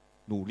何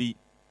努力。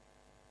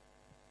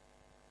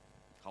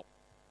好，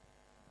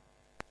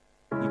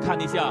你看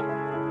一下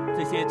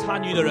这些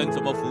参与的人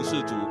怎么服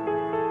侍主。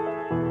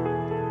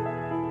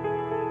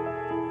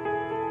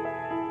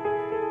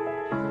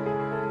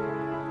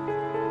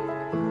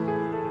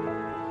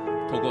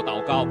透过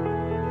祷告，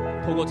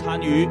透过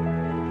参与，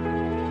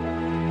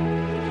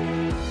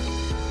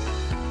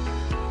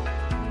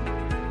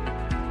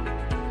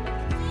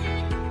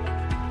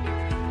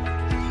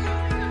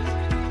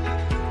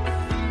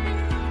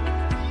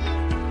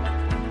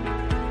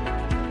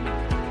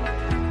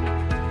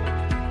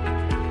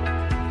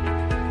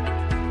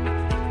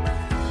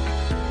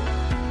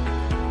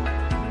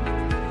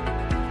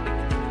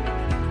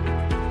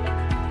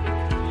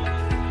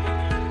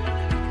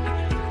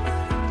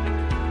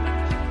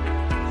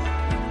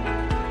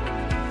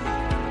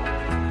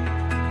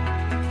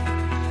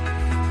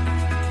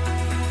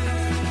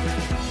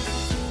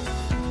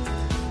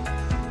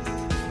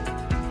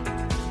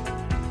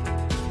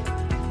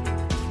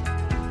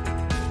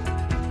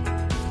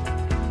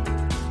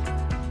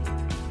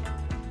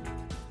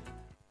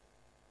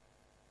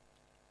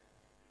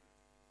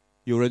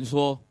有人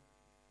说，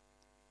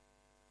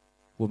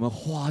我们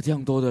花这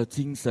样多的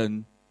精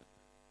神，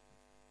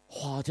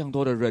花这样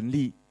多的人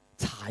力、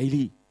财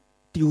力，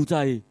丢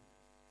在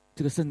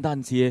这个圣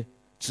诞节，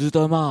值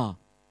得吗？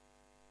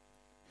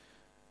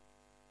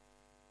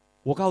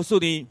我告诉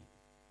你，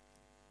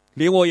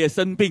连我也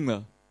生病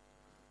了，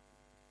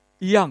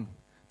一样。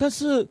但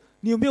是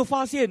你有没有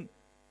发现，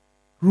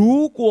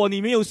如果你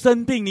没有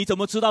生病，你怎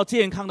么知道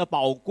健康的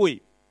宝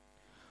贵？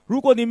如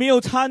果你没有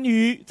参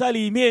与在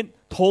里面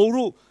投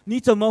入，你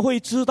怎么会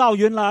知道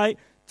原来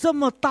这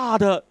么大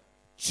的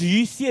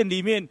局限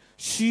里面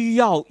需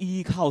要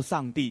依靠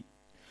上帝，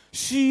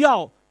需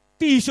要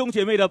弟兄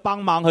姐妹的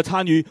帮忙和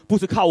参与，不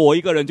是靠我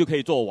一个人就可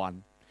以做完。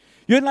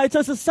原来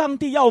这是上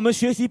帝要我们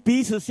学习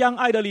彼此相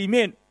爱的里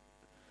面，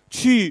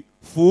去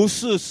服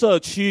侍社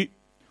区。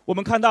我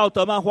们看到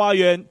德曼花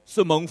园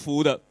是蒙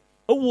福的，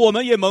而我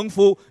们也蒙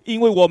福，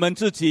因为我们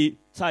自己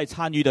在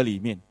参与的里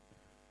面，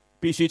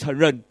必须承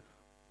认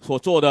所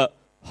做的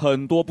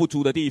很多不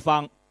足的地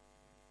方。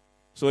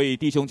所以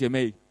弟兄姐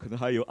妹可能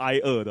还有挨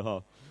饿的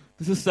哈，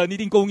但是神一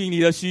定供应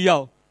你的需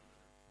要。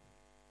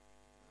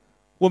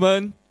我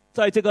们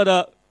在这个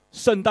的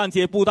圣诞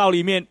节布道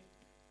里面，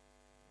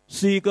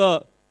是一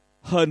个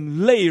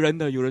很累人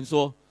的，有人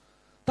说，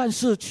但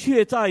是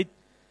却在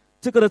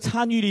这个的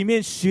参与里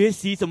面学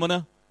习什么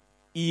呢？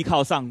依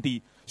靠上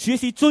帝，学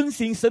习遵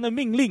行神的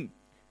命令。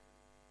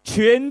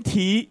全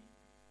体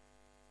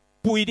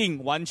不一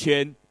定完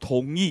全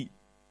同意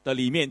的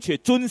里面，却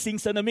遵行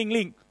神的命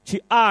令，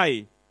去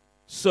爱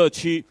社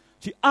区，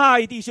去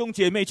爱弟兄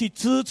姐妹，去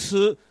支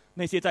持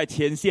那些在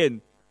前线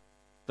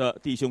的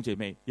弟兄姐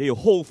妹，也有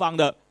后方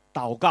的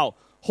祷告，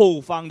后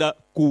方的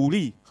鼓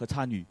励和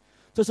参与。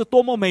这是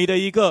多么美的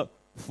一个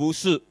服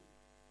事。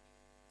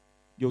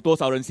有多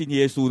少人信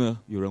耶稣呢？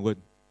有人问。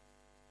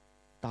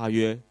大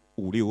约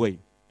5、6位。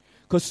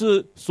可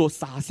是所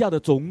撒下的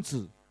种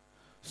子，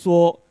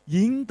所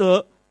赢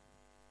得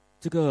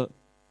这个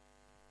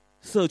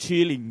社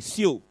区领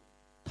袖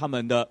他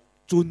们的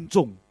尊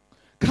重，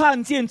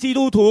看见基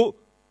督徒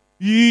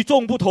与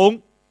众不同，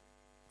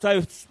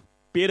在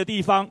别的地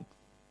方，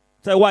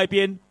在外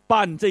边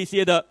办这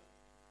些的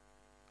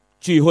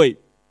聚会，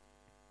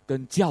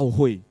跟教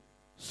会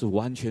是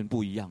完全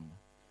不一样的。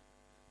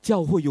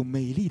教会有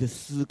美丽的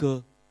诗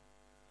歌，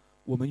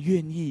我们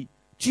愿意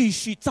继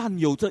续占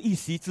有这一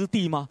席之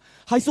地吗？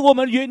还是我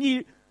们愿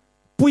意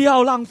不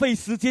要浪费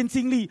时间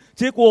精力，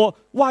结果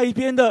外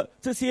边的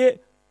这些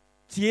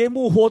节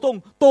目活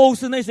动都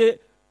是那些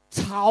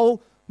吵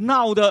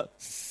闹的，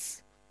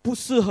不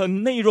是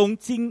很内容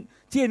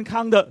健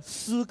康的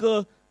诗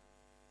歌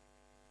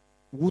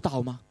舞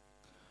蹈吗？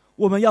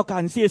我们要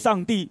感谢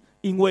上帝，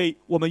因为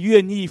我们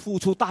愿意付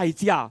出代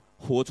价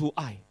活出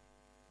爱，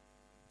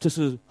这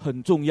是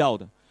很重要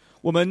的。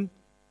我们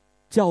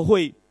教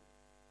会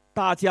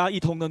大家一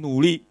同的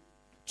努力，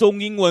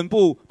中英文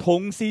部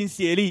同心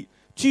协力，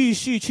继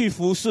续去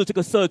服侍这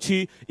个社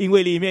区，因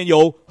为里面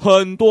有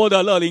很多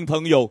的乐龄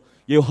朋友，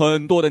也有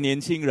很多的年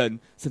轻人，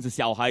甚至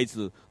小孩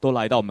子都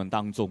来到我们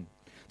当中。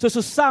这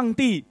是上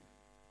帝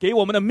给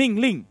我们的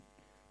命令，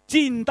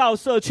进到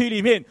社区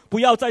里面，不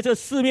要在这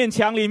4面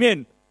墙里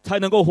面，才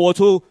能够活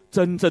出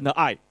真正的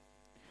爱。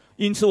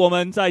因此我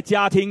们在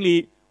家庭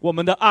里，我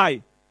们的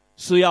爱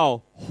是要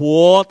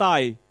活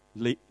在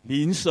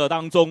邻舍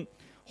当中，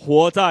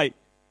活在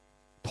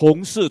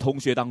同事同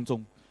学当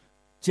中。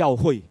教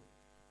会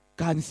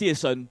感谢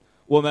神，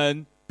我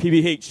们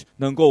PPH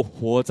能够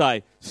活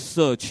在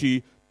社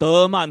区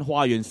德曼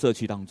花园社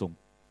区当中。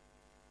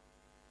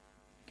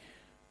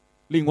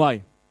另外，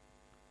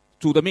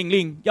主的命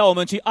令要我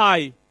们去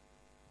爱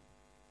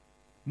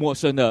陌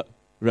生的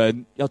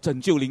人，要拯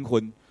救灵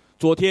魂。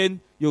昨天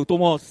有多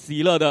么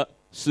喜乐的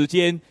时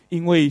间，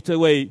因为这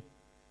位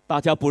大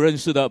家不认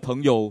识的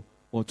朋友，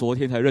我昨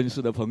天才认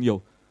识的朋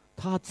友，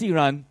他竟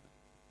然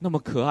那么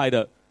可爱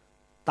的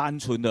单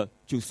纯的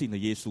就信了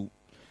耶稣。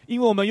因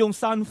为我们用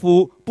3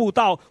福布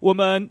道，我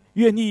们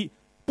愿意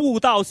布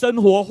道生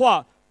活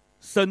化，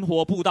生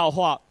活布道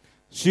化，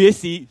学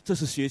习，这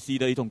是学习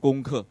的一种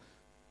功课。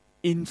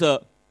因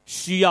着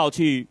需要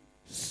去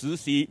实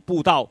习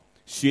布道，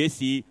学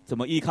习怎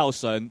么依靠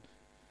神，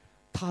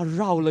他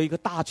绕了一个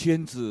大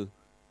圈子，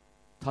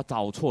他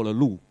找错了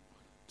路，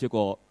结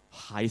果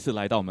还是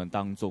来到我们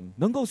当中。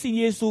能够信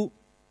耶稣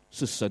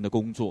是神的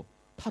工作，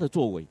他的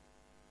作为。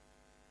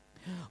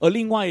而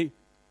另外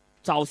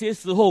早些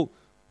时候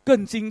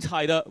更精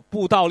彩的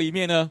布道里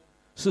面呢，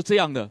是这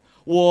样的，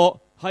我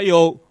还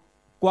有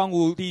光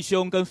武弟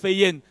兄跟飞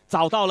燕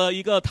找到了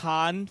一个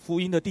谈福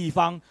音的地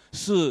方，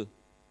是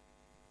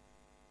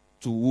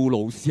主屋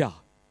楼下。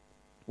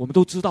我们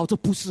都知道这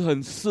不是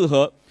很适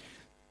合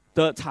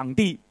的场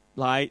地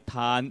来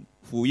谈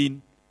福音，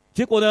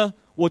结果呢，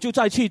我就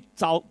再去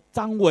找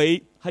张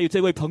维还有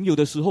这位朋友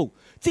的时候，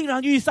竟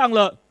然遇上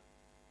了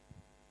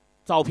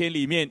照片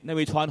里面那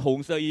位穿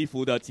红色衣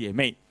服的姐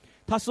妹。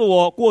她是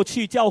我过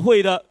去教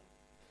会的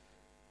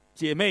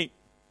姐妹，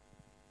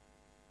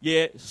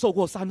也受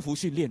过3福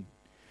训练。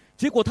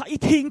结果她一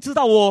听知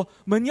道我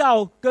们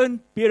要跟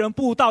别人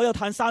布道，要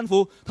谈3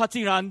福，她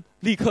竟然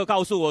立刻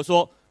告诉我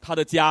说她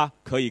的家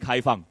可以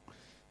开放，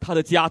她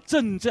的家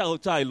正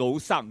在楼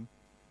上。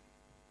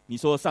你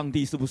说上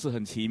帝是不是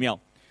很奇妙？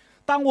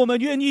当我们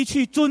愿意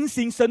去遵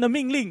行神的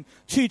命令，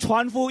去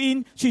传福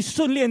音，去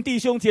训练弟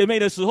兄姐妹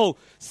的时候，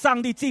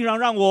上帝竟然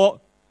让我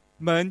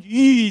们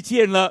遇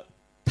见了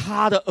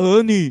他的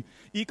儿女，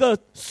一个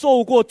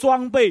受过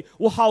装备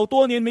我好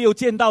多年没有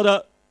见到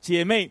的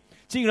姐妹，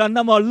竟然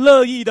那么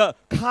乐意的、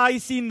开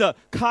心的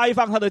开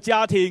放她的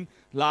家庭，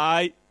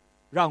来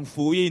让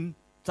福音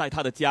在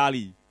她的家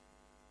里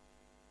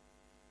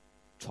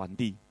传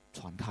递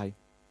传开。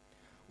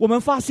我们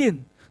发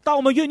现，当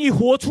我们愿意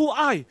活出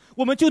爱，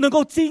我们就能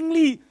够经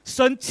历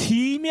神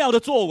奇妙的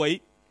作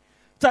为。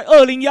在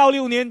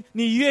2016年，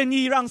你愿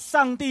意让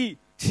上帝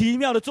奇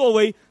妙的作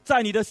为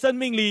在你的生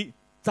命里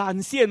展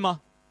现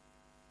吗？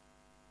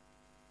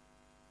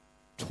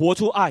活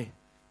出爱，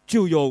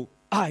就有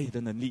爱的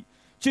能力，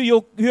就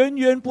有源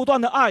源不断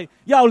的爱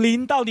要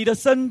临到你的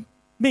生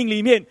命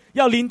里面，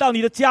要临到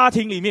你的家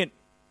庭里面。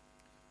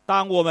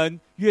当我们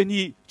愿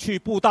意去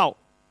布道，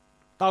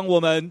当我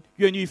们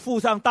愿意付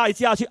上代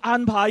价去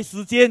安排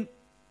时间，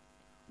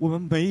我们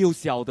没有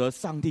晓得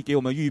上帝给我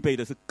们预备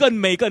的是更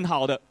美更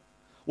好的。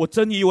我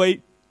真以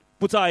为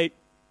不在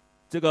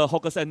这个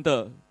Hawker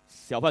Center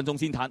小贩中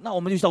心谈，那我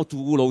们就到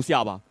主屋楼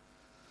下吧。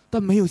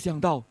但没有想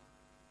到，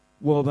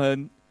我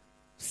们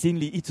心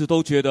里一直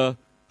都觉得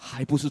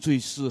还不是最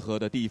适合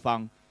的地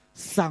方，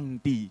上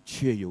帝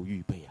却有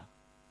预备啊！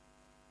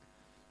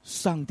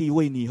上帝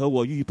为你和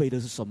我预备的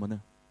是什么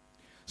呢？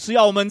是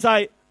要我们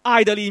在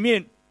爱的里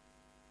面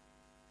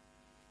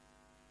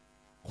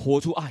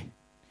活出爱。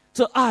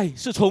这爱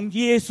是从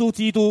耶稣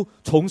基督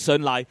从神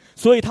来，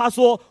所以他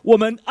说我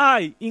们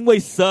爱，因为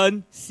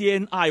神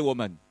先爱我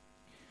们。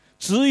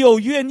只有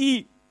愿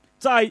意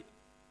在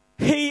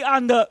黑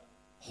暗的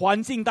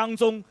环境当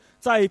中，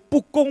在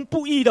不公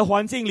不义的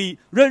环境里，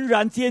仍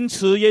然坚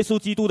持耶稣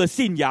基督的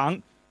信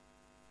仰，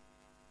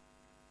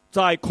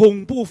在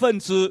恐怖分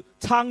子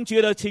猖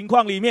獗的情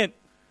况里面，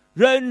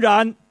仍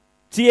然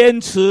坚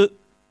持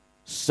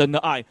神的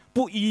爱，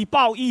不以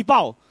暴易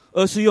暴，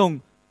而是用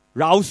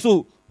饶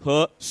恕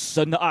和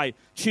神的爱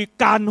去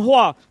感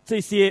化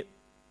这些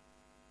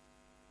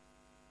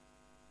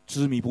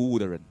执迷不悟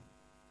的人。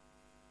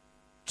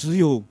只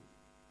有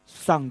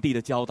上帝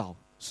的教导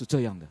是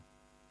这样的，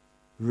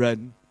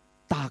人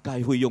大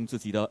概会用自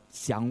己的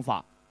想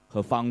法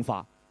和方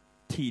法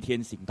替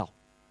天行道。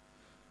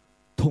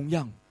同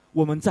样，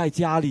我们在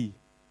家里，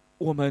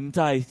我们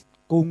在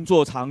工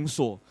作场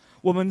所，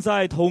我们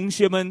在同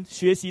学们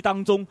学习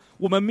当中，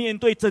我们面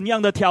对怎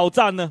样的挑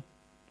战呢？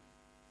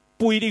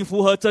不一定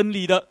符合真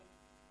理的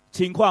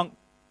情况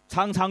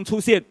常常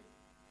出现，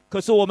可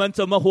是我们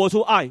怎么活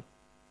出爱？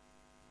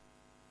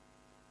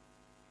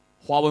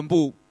华文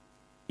部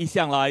一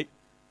向来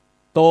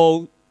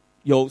都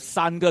有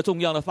3个重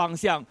要的方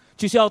向，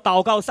就是要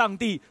祷告上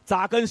帝，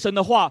扎根神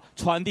的话，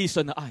传递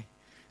神的爱，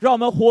让我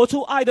们活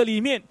出爱的里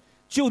面，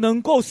就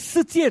能够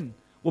实践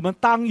我们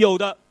当有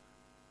的，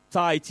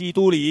在基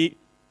督里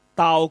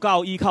祷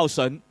告，依靠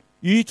神，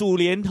与主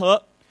联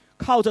合，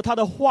靠着他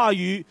的话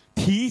语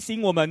提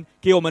醒我们，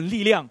给我们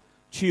力量，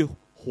去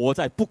活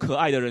在不可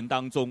爱的人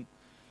当中，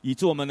以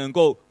致我们能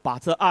够把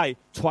这爱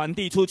传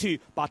递出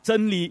去，把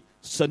真理、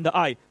神的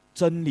爱、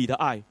真理的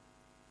爱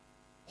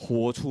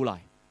活出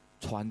来，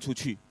传出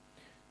去。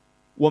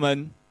我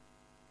们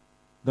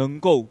能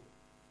够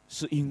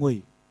是因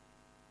为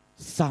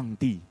上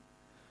帝，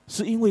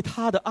是因为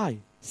他的爱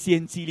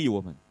先激励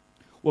我们。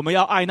我们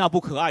要爱那不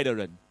可爱的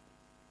人，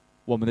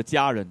我们的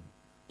家人、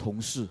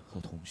同事和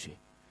同学。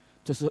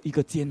这是一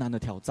个艰难的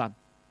挑战，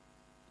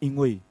因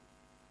为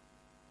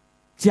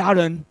家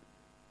人，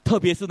特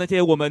别是那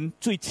些我们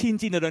最亲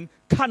近的人，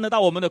看得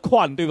到我们的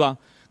宽，对吧？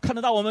看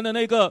得到我们的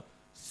那个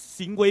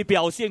行为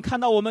表现，看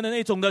到我们的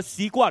那种的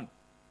习惯。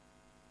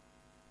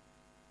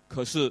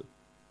可是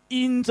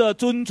因着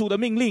尊主的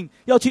命令，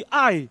要去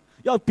爱，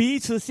要彼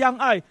此相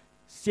爱，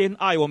先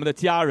爱我们的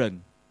家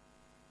人。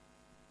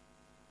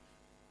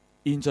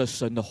因着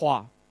神的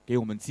话给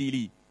我们激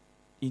励，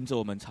因着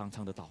我们常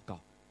常的祷告，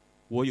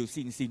我有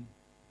信心，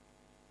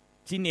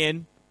今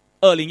年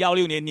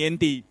2016年年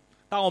底，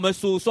当我们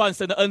数算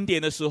神的恩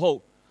典的时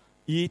候，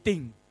一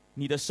定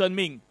你的生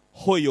命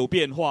会有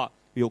变化，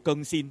有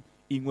更新，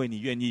因为你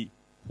愿意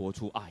活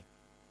出爱。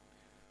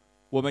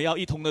我们要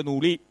一同的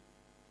努力，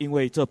因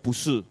为这不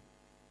是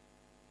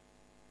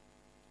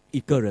一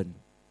个人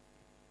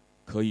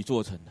可以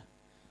做成的。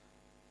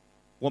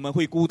我们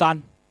会孤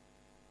单，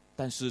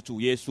但是主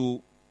耶稣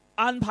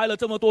安排了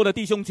这么多的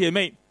弟兄姐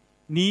妹，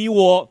你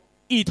我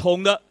一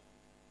同的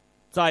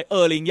在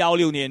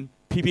2016年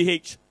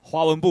PPH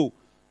华文部、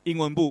英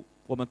文部，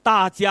我们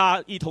大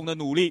家一同的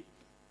努力，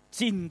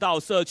进到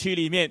社区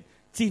里面，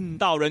进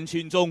到人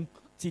群中，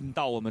进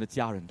到我们的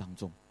家人当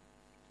中。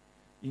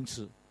因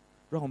此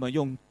让我们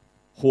用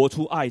活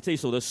出爱这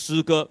首的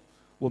诗歌，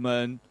我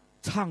们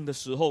唱的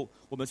时候，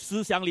我们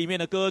思想里面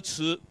的歌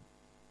词，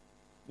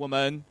我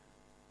们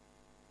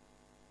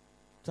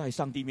在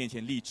上帝面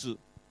前立志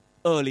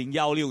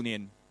，2016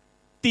年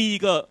第一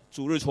个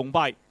主日崇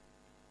拜，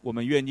我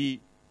们愿意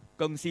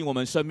更新我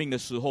们生命的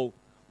时候，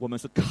我们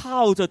是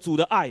靠着主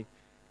的爱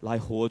来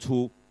活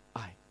出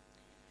爱，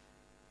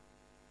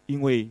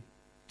因为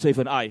这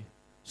份爱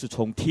是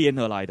从天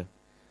而来的，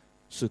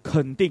是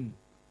肯定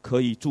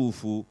可以祝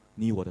福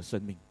你我的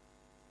生命。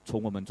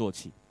从我们做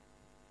起，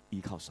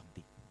依靠上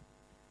帝。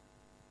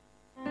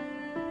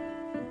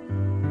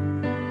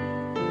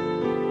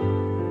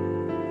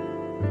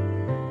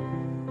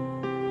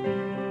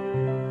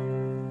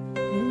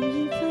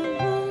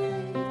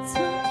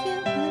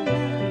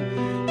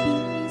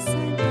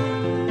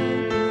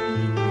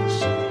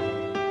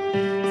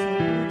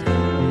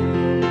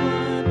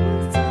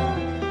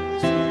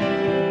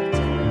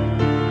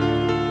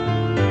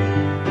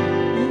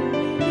我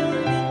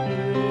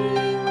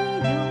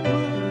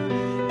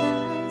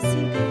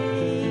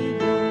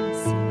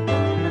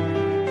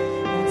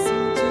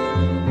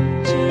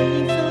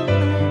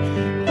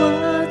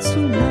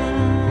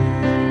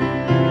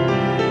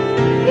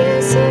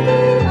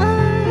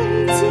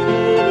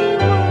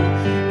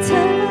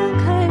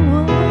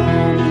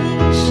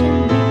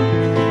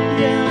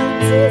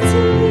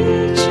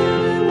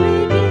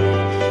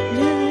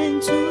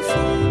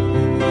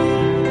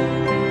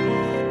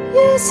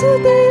稣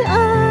的爱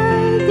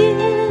点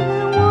燃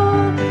我，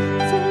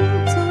走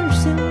走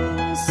熊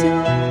熊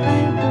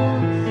爱我，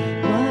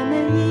我们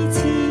一起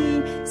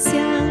向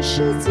世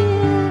界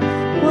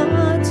活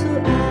出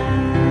爱。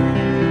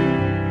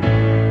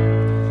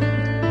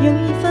有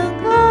一份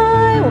爱，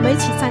我们一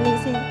起站立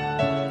先。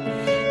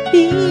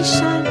比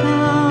山高，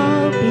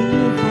比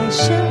海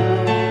深，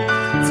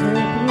测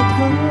不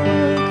透，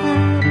看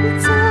不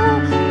着，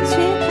却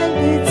看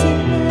得见。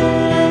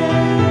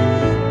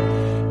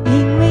因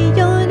为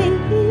有你，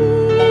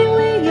因为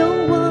有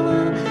我，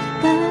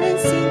甘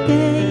心给，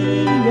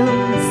用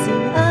心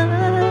爱，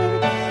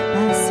把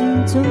心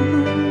中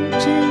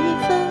这一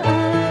份爱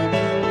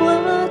活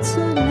出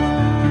来。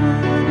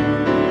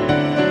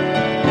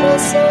耶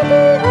稣的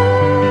爱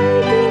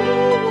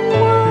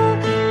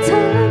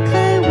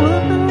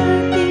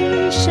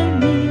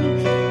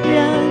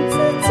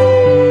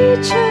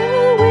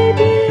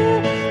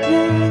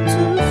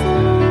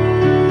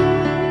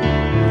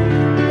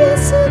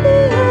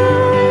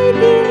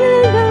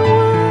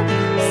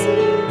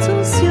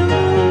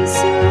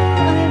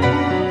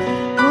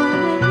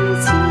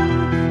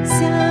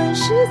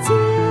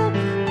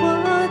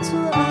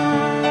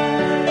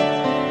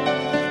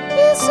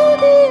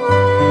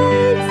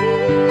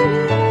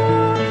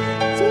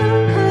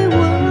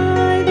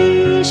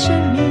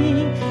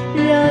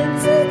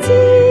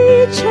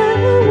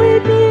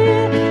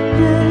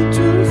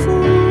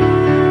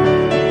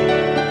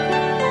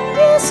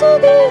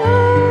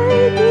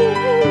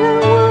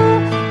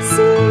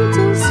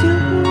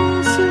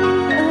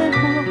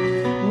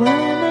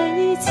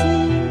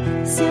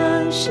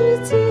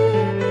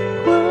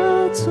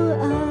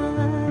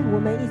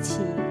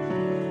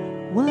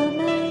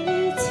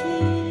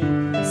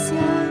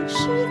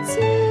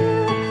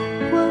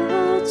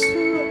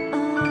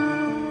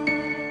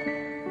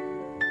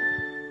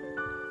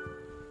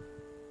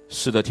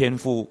是的，天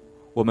父，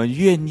我们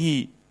愿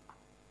意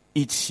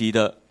一起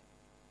的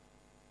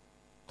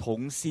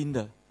同心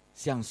的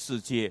向世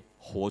界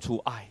活出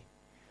爱。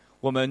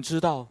我们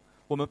知道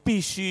我们必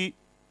须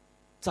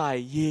在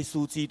耶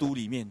稣基督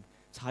里面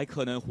才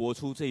可能活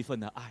出这份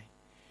的爱。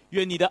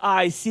愿你的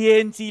爱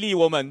先激励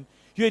我们，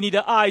愿你的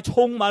爱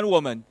充满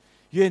我们，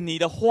愿你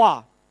的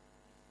话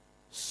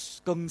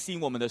更新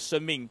我们的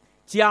生命，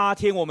加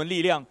添我们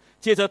力量。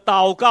借着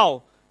祷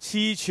告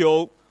祈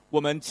求，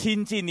我们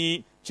亲近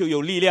你，就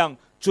有力量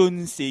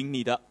遵行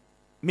你的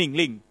命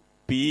令，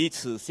彼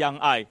此相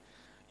爱。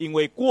因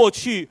为过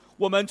去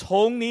我们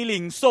从你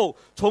领受，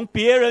从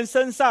别人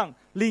身上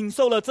领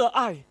受了这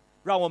爱，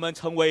让我们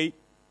成为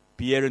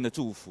别人的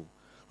祝福，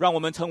让我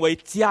们成为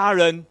家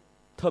人，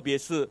特别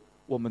是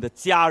我们的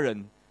家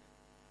人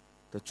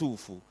的祝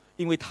福，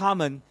因为他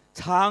们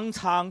常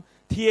常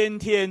天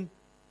天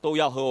都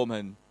要和我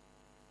们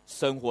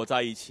生活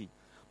在一起，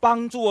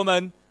帮助我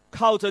们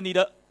靠着你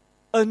的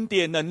恩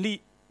典能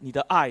力，你的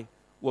爱，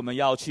我们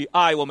要去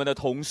爱我们的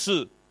同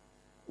事，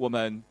我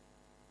们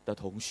的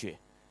同学。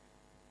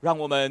让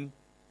我们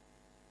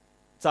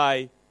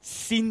在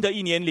新的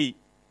一年里，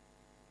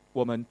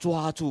我们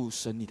抓住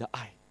神你的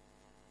爱，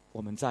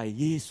我们在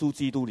耶稣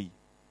基督里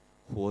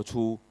活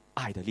出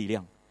爱的力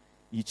量，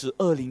以致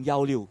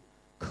2016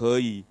可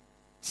以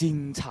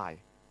精彩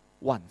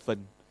万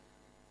分，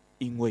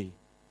因为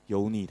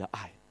有你的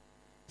爱。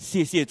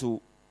谢谢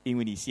主，因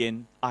为你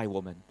先爱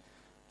我们。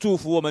祝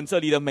福我们这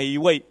里的每一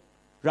位，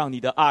让你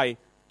的爱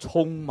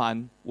充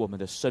满我们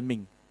的生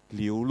命，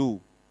流露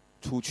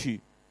出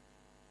去。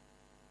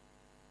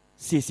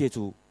谢谢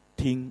主，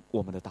听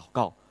我们的祷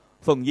告，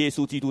奉耶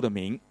稣基督的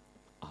名，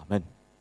阿们。